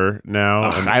order now.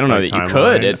 Ugh, and I don't know like that you timeline.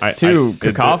 could. It's too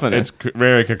cacophonous. It's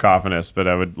very cacophonous, but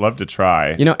I would love to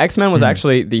try. You know, X-Men was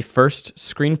actually the first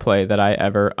screenplay that I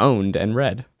ever owned and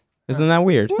read. Isn't that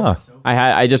weird? Huh.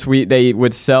 They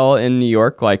would sell in New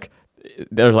York, like,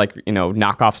 there's like, you know,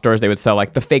 knockoff stores. They would sell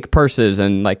like the fake purses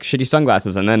and like shitty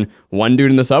sunglasses. And then one dude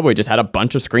in the subway just had a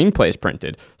bunch of screenplays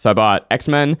printed. So I bought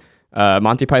X-Men,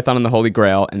 Monty Python and the Holy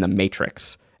Grail, and The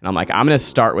Matrix. And I'm like, I'm going to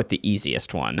start with the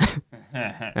easiest one.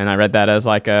 And I read that as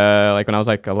like when I was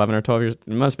like 11 or 12 years, it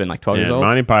must have been like 12 years Yeah, old.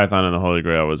 Monty Python and the Holy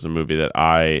Grail was a movie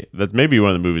that's maybe one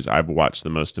of the movies I've watched the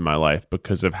most in my life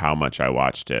because of how much I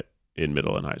watched it in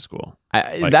middle and high school.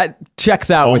 That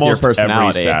checks out with your Almost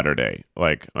personality. every Saturday.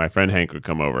 Like my friend Hank would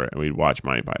come over and we'd watch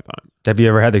Monty Python. Have you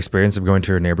ever had the experience of going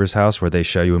to your neighbor's house where they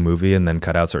show you a movie and then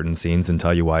cut out certain scenes and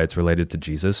tell you why it's related to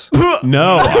Jesus?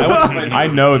 No, I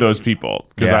know those people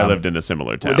because Yeah. I lived in a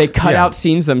similar town. They cut Yeah. out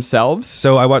scenes themselves.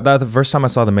 So the first time I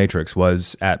saw The Matrix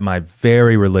was at my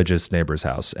very religious neighbor's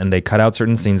house, and they cut out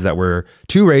certain scenes that were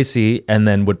too racy, and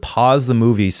then would pause the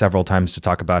movie several times to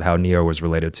talk about how Neo was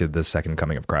related to the second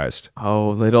coming of Christ. Oh,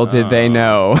 little did they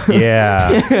know.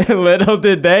 Yeah, Little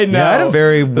did they know. yeah. I had a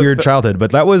very weird childhood,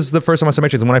 but that was the first time I saw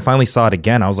Matrix, and when I finally saw it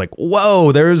again, I was like,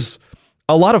 "Whoa, there's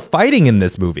a lot of fighting in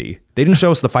this movie." They didn't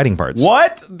show us the fighting parts.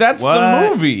 What? That's What? the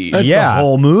movie. That's Yeah, the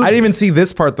whole movie. I didn't even see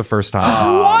this part the first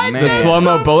time. What? the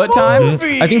slow-mo bullet time?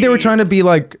 I think they were trying to be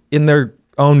like in their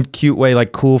own cute way,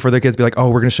 like cool for their kids. Be like, "Oh,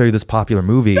 we're going to show you this popular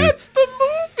movie." That's the movie.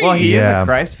 Well, he is Yeah. a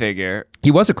Christ figure. He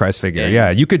was a Christ figure. Yes.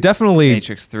 Yeah, you could definitely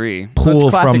Matrix 3. pull That's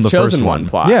classic from the Chosen first One one.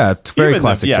 plot. Yeah, it's very Even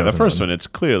classic. the Chosen first one, it's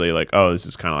clearly like, oh, this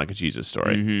is kind of like a Jesus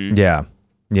story. Yeah,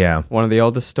 yeah. One of the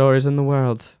oldest stories in the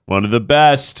world. One of the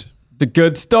best. It's a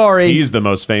good story. He's the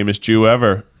most famous Jew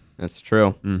ever. That's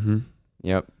true. Mm-hmm.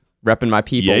 Yep. Repping my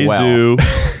people well.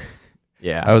 Yezu.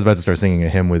 Yeah. I was about to start singing a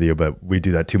hymn with you, but we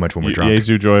do that too much when we're drunk.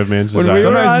 Yezu, joy of man's When we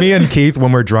desire. were Sometimes on- me and Keith,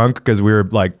 when we're drunk, because we're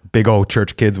like big old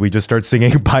church kids, we just start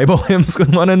singing Bible hymns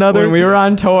with one another. When we were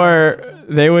on tour,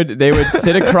 they would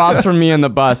sit across from me on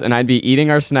the bus, and I'd be eating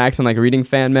our snacks and like reading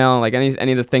fan mail and like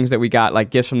any of the things that we got,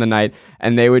 like gifts from the night,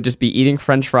 and they would just be eating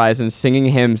French fries and singing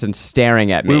hymns and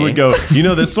staring at me. We would go, you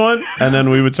know this one? And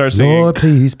then we would start singing. Lord,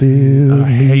 please build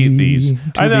I hate me these. to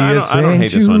I be don't- a I don't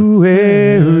hate this one.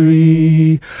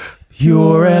 sanctuary,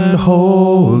 pure and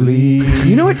holy.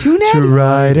 You know what tune, Ed? To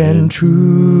right and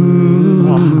true.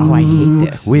 Oh, I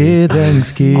hate this. With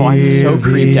thanksgiving. Oh, I'm so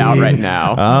creeped out right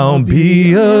now. I'll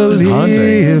be a This is haunting.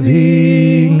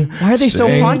 living Why are they so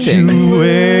haunting?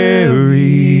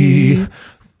 sanctuary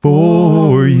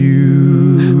for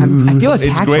you. I feel It's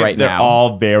attacked great. right They're now.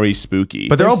 all very spooky.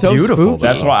 But they're all so beautiful. spooky.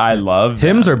 that's why I love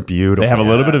them. Hymns are beautiful. They have a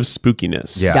little bit of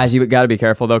spookiness. Yeah. Guys, you got to be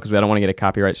careful though, because we don't want to get a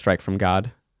copyright strike from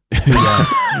God. He's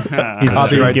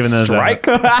Copyright giving those out. strike.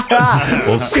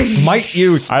 Will smite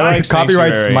you. I like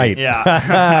copyright Sanctuary. smite. Yeah. It's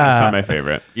not my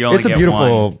favorite. You only It's a get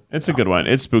beautiful. one. It's a good one.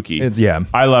 It's spooky. It's yeah.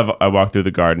 I walked through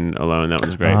the garden alone. That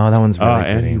was great. Oh, that one's really and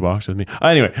pretty. he walks with me.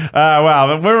 Anyway, wow,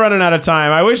 but we're running out of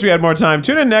time. I wish we had more time.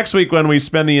 Tune in next week when we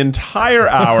spend the entire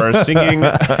hour singing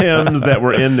hymns that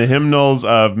were in the hymnals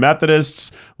of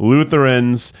Methodists,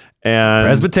 Lutherans, and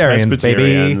Presbyterians,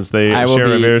 baby. They I will share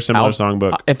a be very similar out-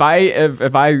 songbook. If I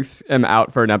am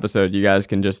out for an episode, you guys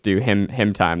can just do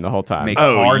hymn time the whole time. Make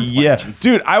Oh hard yeah, plans.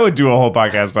 dude! I would do a whole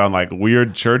podcast on like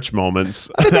weird church moments.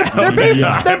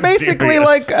 They're basically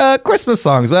serious. like Christmas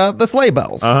songs, the sleigh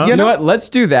bells. You know what? Let's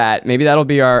do that. Maybe that'll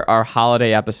be our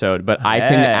holiday episode. But I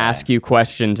can Yeah. ask you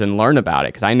questions and learn about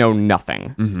it because I know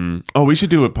nothing. Oh, we should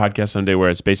do a podcast someday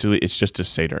where it's just a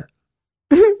Seder.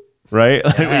 Right?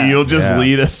 Like, you'll just Yeah.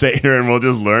 lead a Seder and we'll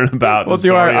just learn about We'll the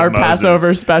do our story of Moses.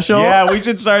 Passover special. Yeah, we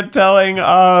should start telling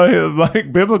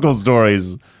like biblical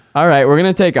stories. All right, we're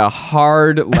gonna take a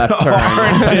hard left turn.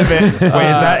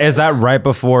 Wait, is that right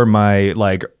before my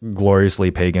like gloriously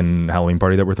pagan Halloween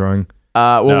party that we're throwing?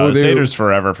 Well, No, we'll do Seder's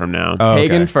forever from now. Oh,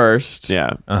 pagan okay. first.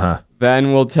 Yeah.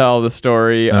 Then we'll tell the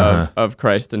story of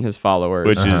Christ and his followers.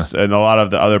 which is and a lot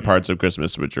of the other parts of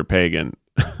Christmas, which are pagan.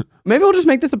 Maybe we'll just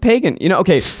make this a pagan.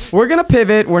 Okay, we're going to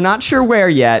pivot. We're not sure where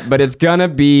yet, but it's going to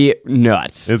be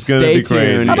nuts. It's gonna Stay be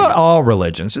crazy. tuned. How about all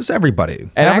religions? Just everybody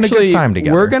And having actually, a good time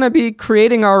together. we're going to be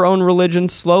creating our own religion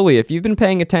slowly. If you've been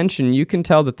paying attention, you can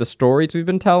tell that the stories we've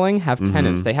been telling have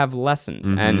tenets. They have lessons.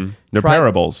 And They're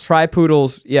parables.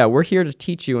 Tripoodles, yeah, we're here to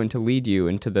teach you and to lead you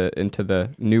into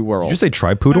the new world. Did you say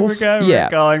tripoodles? Yeah. We're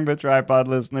calling the tripod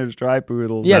listeners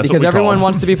tripoodles. Yeah, That's because what we call everyone them.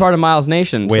 wants to be part of Miles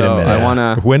Nation. Wait so a minute. I want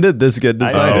to. When did this get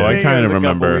decided? I kinda A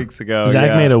remember. couple weeks ago. Zach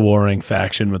yeah. made a warring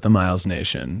faction with the Miles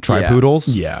Nation.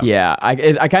 Tripoodles? Yeah. Yeah,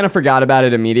 I kind of forgot about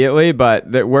it immediately, but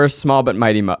we're a small but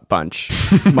mighty bunch.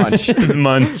 Munch.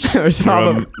 Munch. We're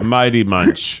small From Mighty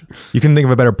Munch. You can think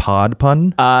of a better pod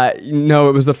pun? no,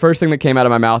 it was the first thing that came out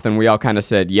of my mouth, and we all kind of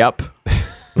said, "Yep."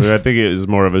 I think it is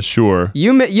more of a sure.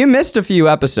 You missed a few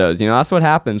episodes. That's what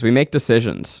happens. We make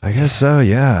decisions. I guess so,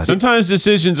 yeah. Sometimes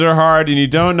decisions are hard and you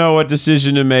don't know what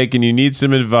decision to make and you need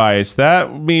some advice.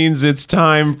 That means it's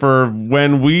time for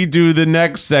when we do the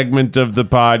next segment of the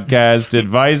podcast,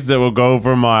 advice that will go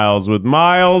for Miles with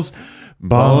Miles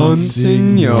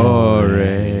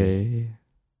Bonsignore.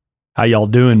 How y'all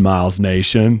doing, Miles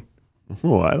Nation?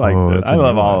 Oh, I like Oh, that. that's I a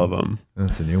love new all one. of them.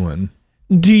 That's a new one.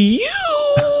 Do you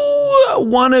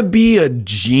want to be a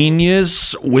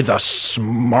genius with a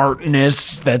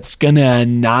smartness that's going to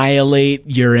annihilate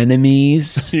your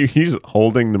enemies? He's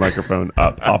holding the microphone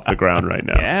up off the ground right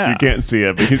now. Yeah. You can't see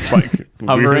it, but he's like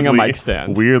Hovering a weirdly- mic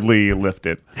stand. Weirdly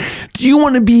lifted. Do you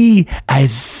want to be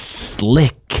as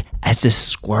slick as a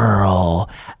squirrel,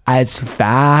 as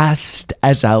fast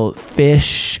as a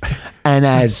fish, and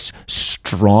as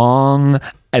strong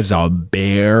as a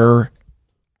bear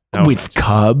with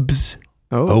cubs?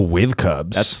 Oh, with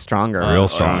cubs. That's stronger. real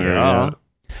strong. Yeah.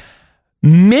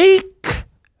 Make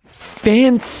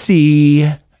fancy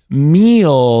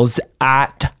meals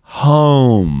at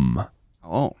home.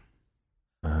 Oh.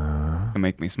 Can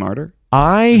make me smarter.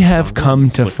 I have come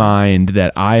to find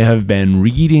that I have been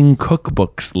reading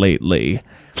cookbooks lately.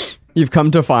 You've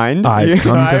come to find. I've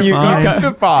come to you find. come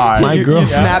to find. My You girl-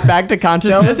 snap back to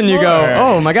consciousness and you go,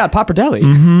 "Oh my God, Pappardelle."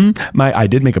 I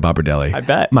did make a pappardelle. I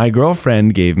bet. My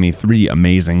girlfriend gave me 3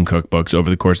 amazing cookbooks over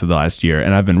the course of the last year,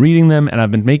 and I've been reading them, and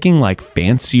I've been making like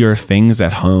fancier things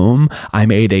at home. I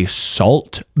made a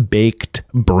salt-baked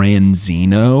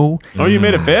branzino. Oh, you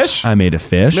made a fish? I made a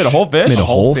fish. Made a whole fish? Made a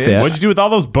whole fish. What'd you do with all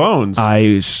those bones? I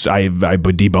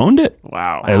deboned it.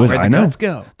 wow. It was, I know. Let's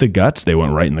go. The guts, they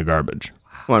went right in the garbage.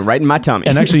 Went right in my tummy.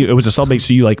 And actually, it was a salt bake,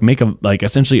 so you like make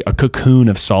essentially a cocoon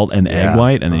of salt and egg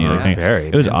white, and then you like make Very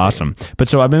it was fancy. awesome. But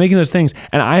so I've been making those things,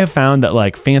 and I have found that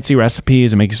like fancy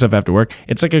recipes and making stuff after work,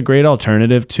 it's like a great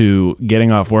alternative to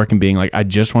getting off work and being like, I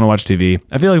just want to watch TV.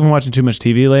 I feel like I've been watching too much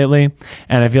TV lately,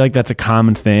 and I feel like that's a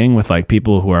common thing with like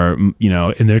people who are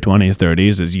in their 20s,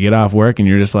 30s. Is you get off work and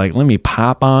you're just like, let me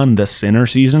pop on The Sinner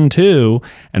season 2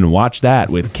 and watch that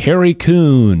with Carrie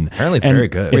Coon. Apparently it's And very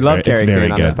good. we it's love very- it's Carrie very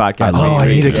Coon on this good. podcast. Oh, I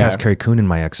Great. need to Yeah. cast Carrie Coon in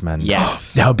my X-Men.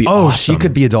 Yes. That would be Oh, awesome. she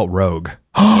could be adult rogue.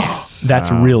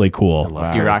 That's really cool.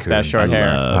 He rocks that short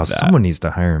hair. Oh, someone needs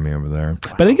to hire me over there.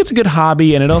 But I think it's a good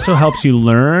hobby, and it also helps you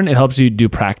learn. It helps you do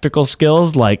practical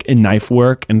skills like in knife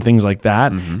work and things like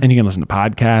that. And you can listen to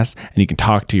podcasts, and you can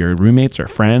talk to your roommates or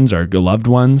friends or loved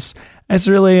ones. It's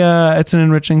really it's an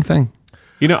enriching thing.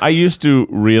 You know, I used to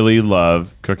really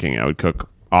love cooking. I would cook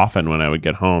often when I would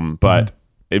get home, but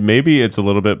maybe it's a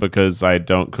little bit because I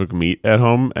don't cook meat at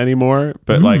home anymore.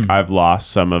 But like I've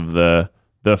lost some of the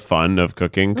fun of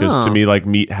cooking because to me, like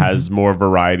meat has more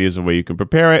varieties of way you can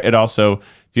prepare it. It also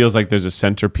feels like there's a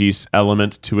centerpiece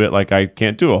element to it. Like I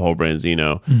can't do a whole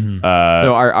branzino.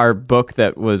 So our book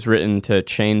that was written to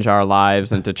change our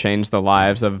lives and to change the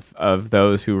lives of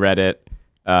those who read it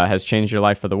has changed your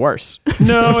life for the worse.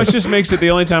 No, it just makes it the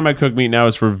only time I cook meat now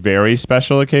is for very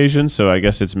special occasions. So I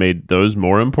guess it's made those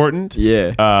more important.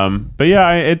 Yeah. But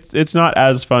yeah, it's not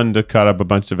as fun to cut up a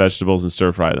bunch of vegetables and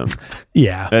stir fry them.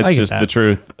 Yeah, That's just the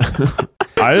truth.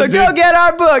 So go get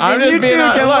our book, and you too can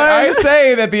I learn.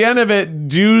 say that at the end of it,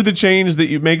 do the change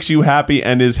that makes you happy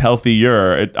and is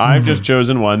healthier. I've just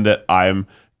chosen one that I'm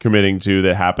committing to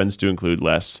that happens to include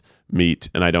less meat,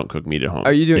 and I don't cook meat at home.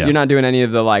 Are you doing? Yeah. You're not doing any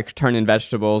of the like turning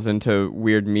vegetables into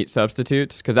weird meat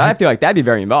substitutes? Because I feel like that'd be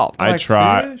very involved. I like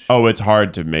try. fish? Oh, it's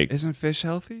hard to make. Isn't fish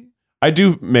healthy? I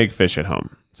do make fish at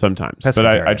home. sometimes. But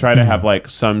Pescatarian. I try to have like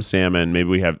some salmon. Maybe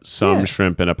we have some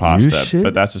shrimp in a pasta, should.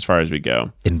 but that's as far as we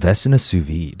go. Invest in a sous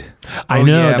vide. I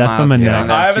know that's been my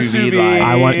next. I have a sous vide.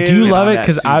 I want. Do you love it?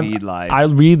 Because I I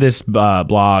read this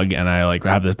blog and I like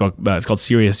have this book. It's called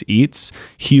Serious Eats.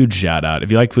 Huge shout out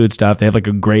if you like food stuff. They have like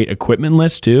a great equipment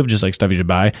list too of just like stuff you should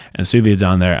buy, and sous vide's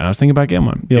on there. And I was thinking about getting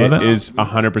one. You love It it? is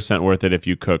 100% worth it if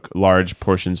you cook large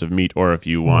portions of meat or if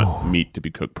you want meat to be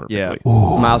cooked perfectly. Yeah.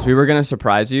 Miles, we were going to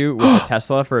surprise you with a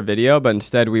Tesla for a video, but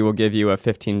instead we will give you a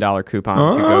 $15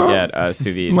 coupon to go get a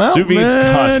sous vide. Well, Sous vides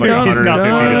man, cost like don't $150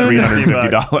 to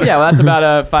 $350. Yeah, well, that's about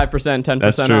a 5%, 10%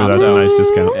 That's true. off. That's so- a nice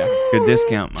discount. Yeah. Good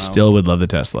discount, Miles. Still would love the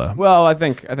Tesla. Well, I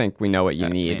think we know what you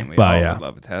need. Man, we Well, all yeah. would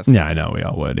love a Tesla. Yeah, I know we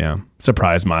all would. Yeah,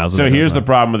 surprise Miles. So with a here's Tesla. the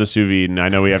problem with the sous vide, and I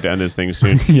know we have to end this thing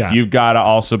soon. Yeah. You've got to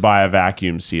also buy a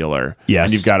vacuum sealer. Yes.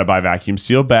 And you've got to buy vacuum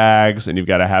seal bags, and you've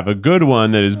got to have a good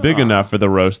one that is big enough for the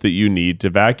roast that you need to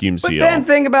vacuum But seal. then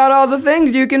think about all the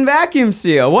things you can vacuum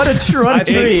seal. What a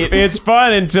treat. It's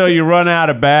fun until you run out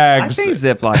of I bags. think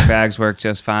Ziploc bags work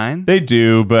just fine. They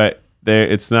do, but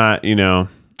it's not,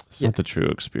 it's not the true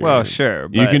experience. Well, sure,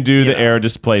 You but, can do the know. air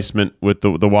displacement with the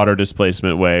water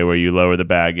displacement way where you lower the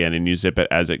bag in and you zip it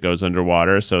as it goes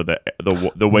underwater. So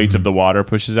the weight of the water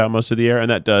pushes out most of the air. And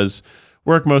that does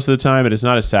work most of the time, but it's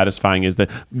not as satisfying as the.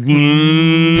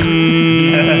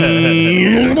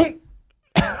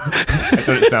 That's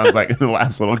what it sounds like in the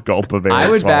last little gulp of air. I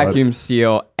would swallowed. vacuum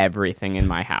seal everything in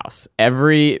my house.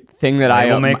 Everything that I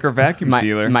will own. make her vacuum my,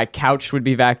 sealer. My couch would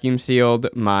be vacuum sealed.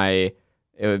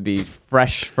 It would be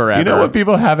fresh forever. You know what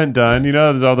people haven't done?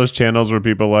 There's all those channels where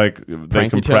people they Prank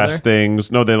each compress other?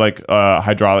 things. No, they like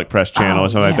hydraulic press channel or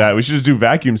something like that. We should just do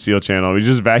vacuum seal channel. We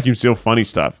just vacuum seal funny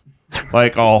stuff,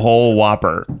 like a whole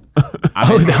Whopper.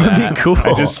 Oh, that would be cool.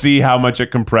 I just see how much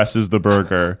it compresses the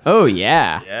burger. Oh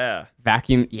yeah. Yeah.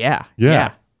 Vacuum. Yeah.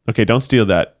 Okay, don't steal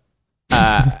that.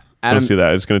 Don't Adam, steal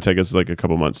that. It's going to take us like a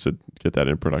couple months to get that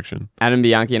in production. Adam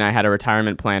Bianchi and I had a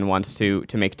retirement plan once to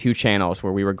make 2 channels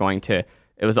where we were going to.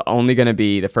 It was only going to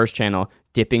be the first channel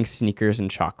dipping sneakers in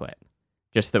chocolate.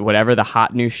 Just whatever the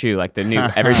hot new shoe, like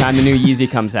every time the new Yeezy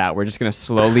comes out, we're just going to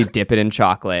slowly dip it in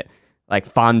chocolate, like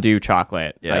fondue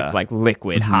chocolate, Yeah. like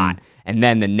liquid hot. And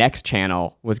then the next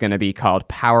channel was going to be called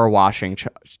power washing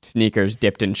sneakers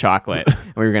dipped in chocolate.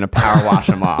 And we were going to power wash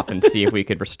them off and see if we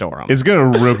could restore them. It's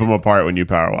going to rip them apart when you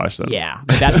power wash them. Yeah,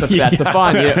 but that's the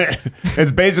fun.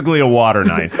 It's basically a water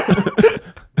knife.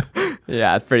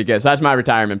 Yeah, it's pretty good. So that's my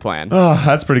retirement plan. Oh,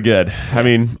 that's pretty good. I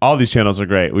mean, all these channels are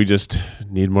great. We just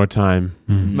need more time.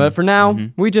 But for now,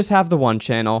 we just have the one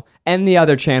channel and the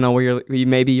other channel where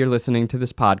maybe you're listening to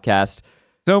this podcast.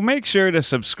 So make sure to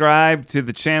subscribe to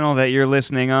the channel that you're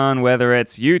listening on, whether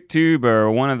it's YouTube or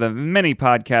one of the many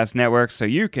podcast networks, so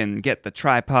you can get the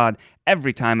Tripod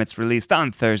every time it's released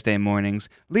on Thursday mornings.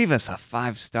 Leave us a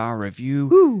 5-star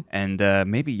review, and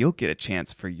maybe you'll get a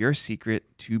chance for your secret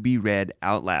to be read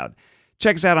out loud.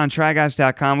 Check us out on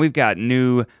tryguys.com. We've got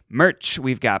new merch.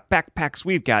 We've got backpacks.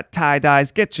 We've got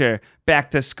tie-dyes. Get your back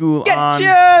to school on.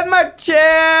 Get your merch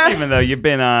here! Even though you've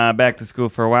been back to school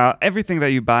for a while, everything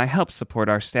that you buy helps support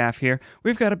our staff here.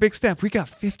 We've got a big staff. We got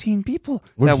 15 people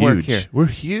that work here. We're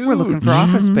huge. We're looking for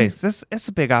office space. It's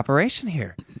a big operation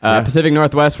here. Pacific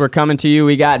Northwest, we're coming to you.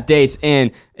 We got dates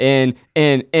in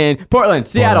Portland,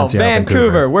 Seattle, Seattle,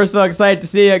 Vancouver. We're so excited to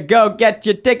see you. Go get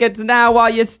your tickets now while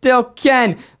you still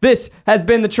can. This has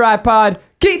been the Tripod.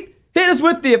 Keith, hit us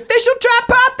with the official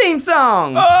Tripod theme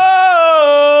song.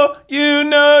 Oh, you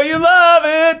know you love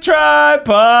it.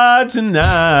 Tripod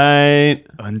tonight.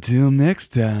 Until next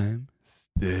time,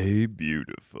 stay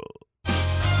beautiful.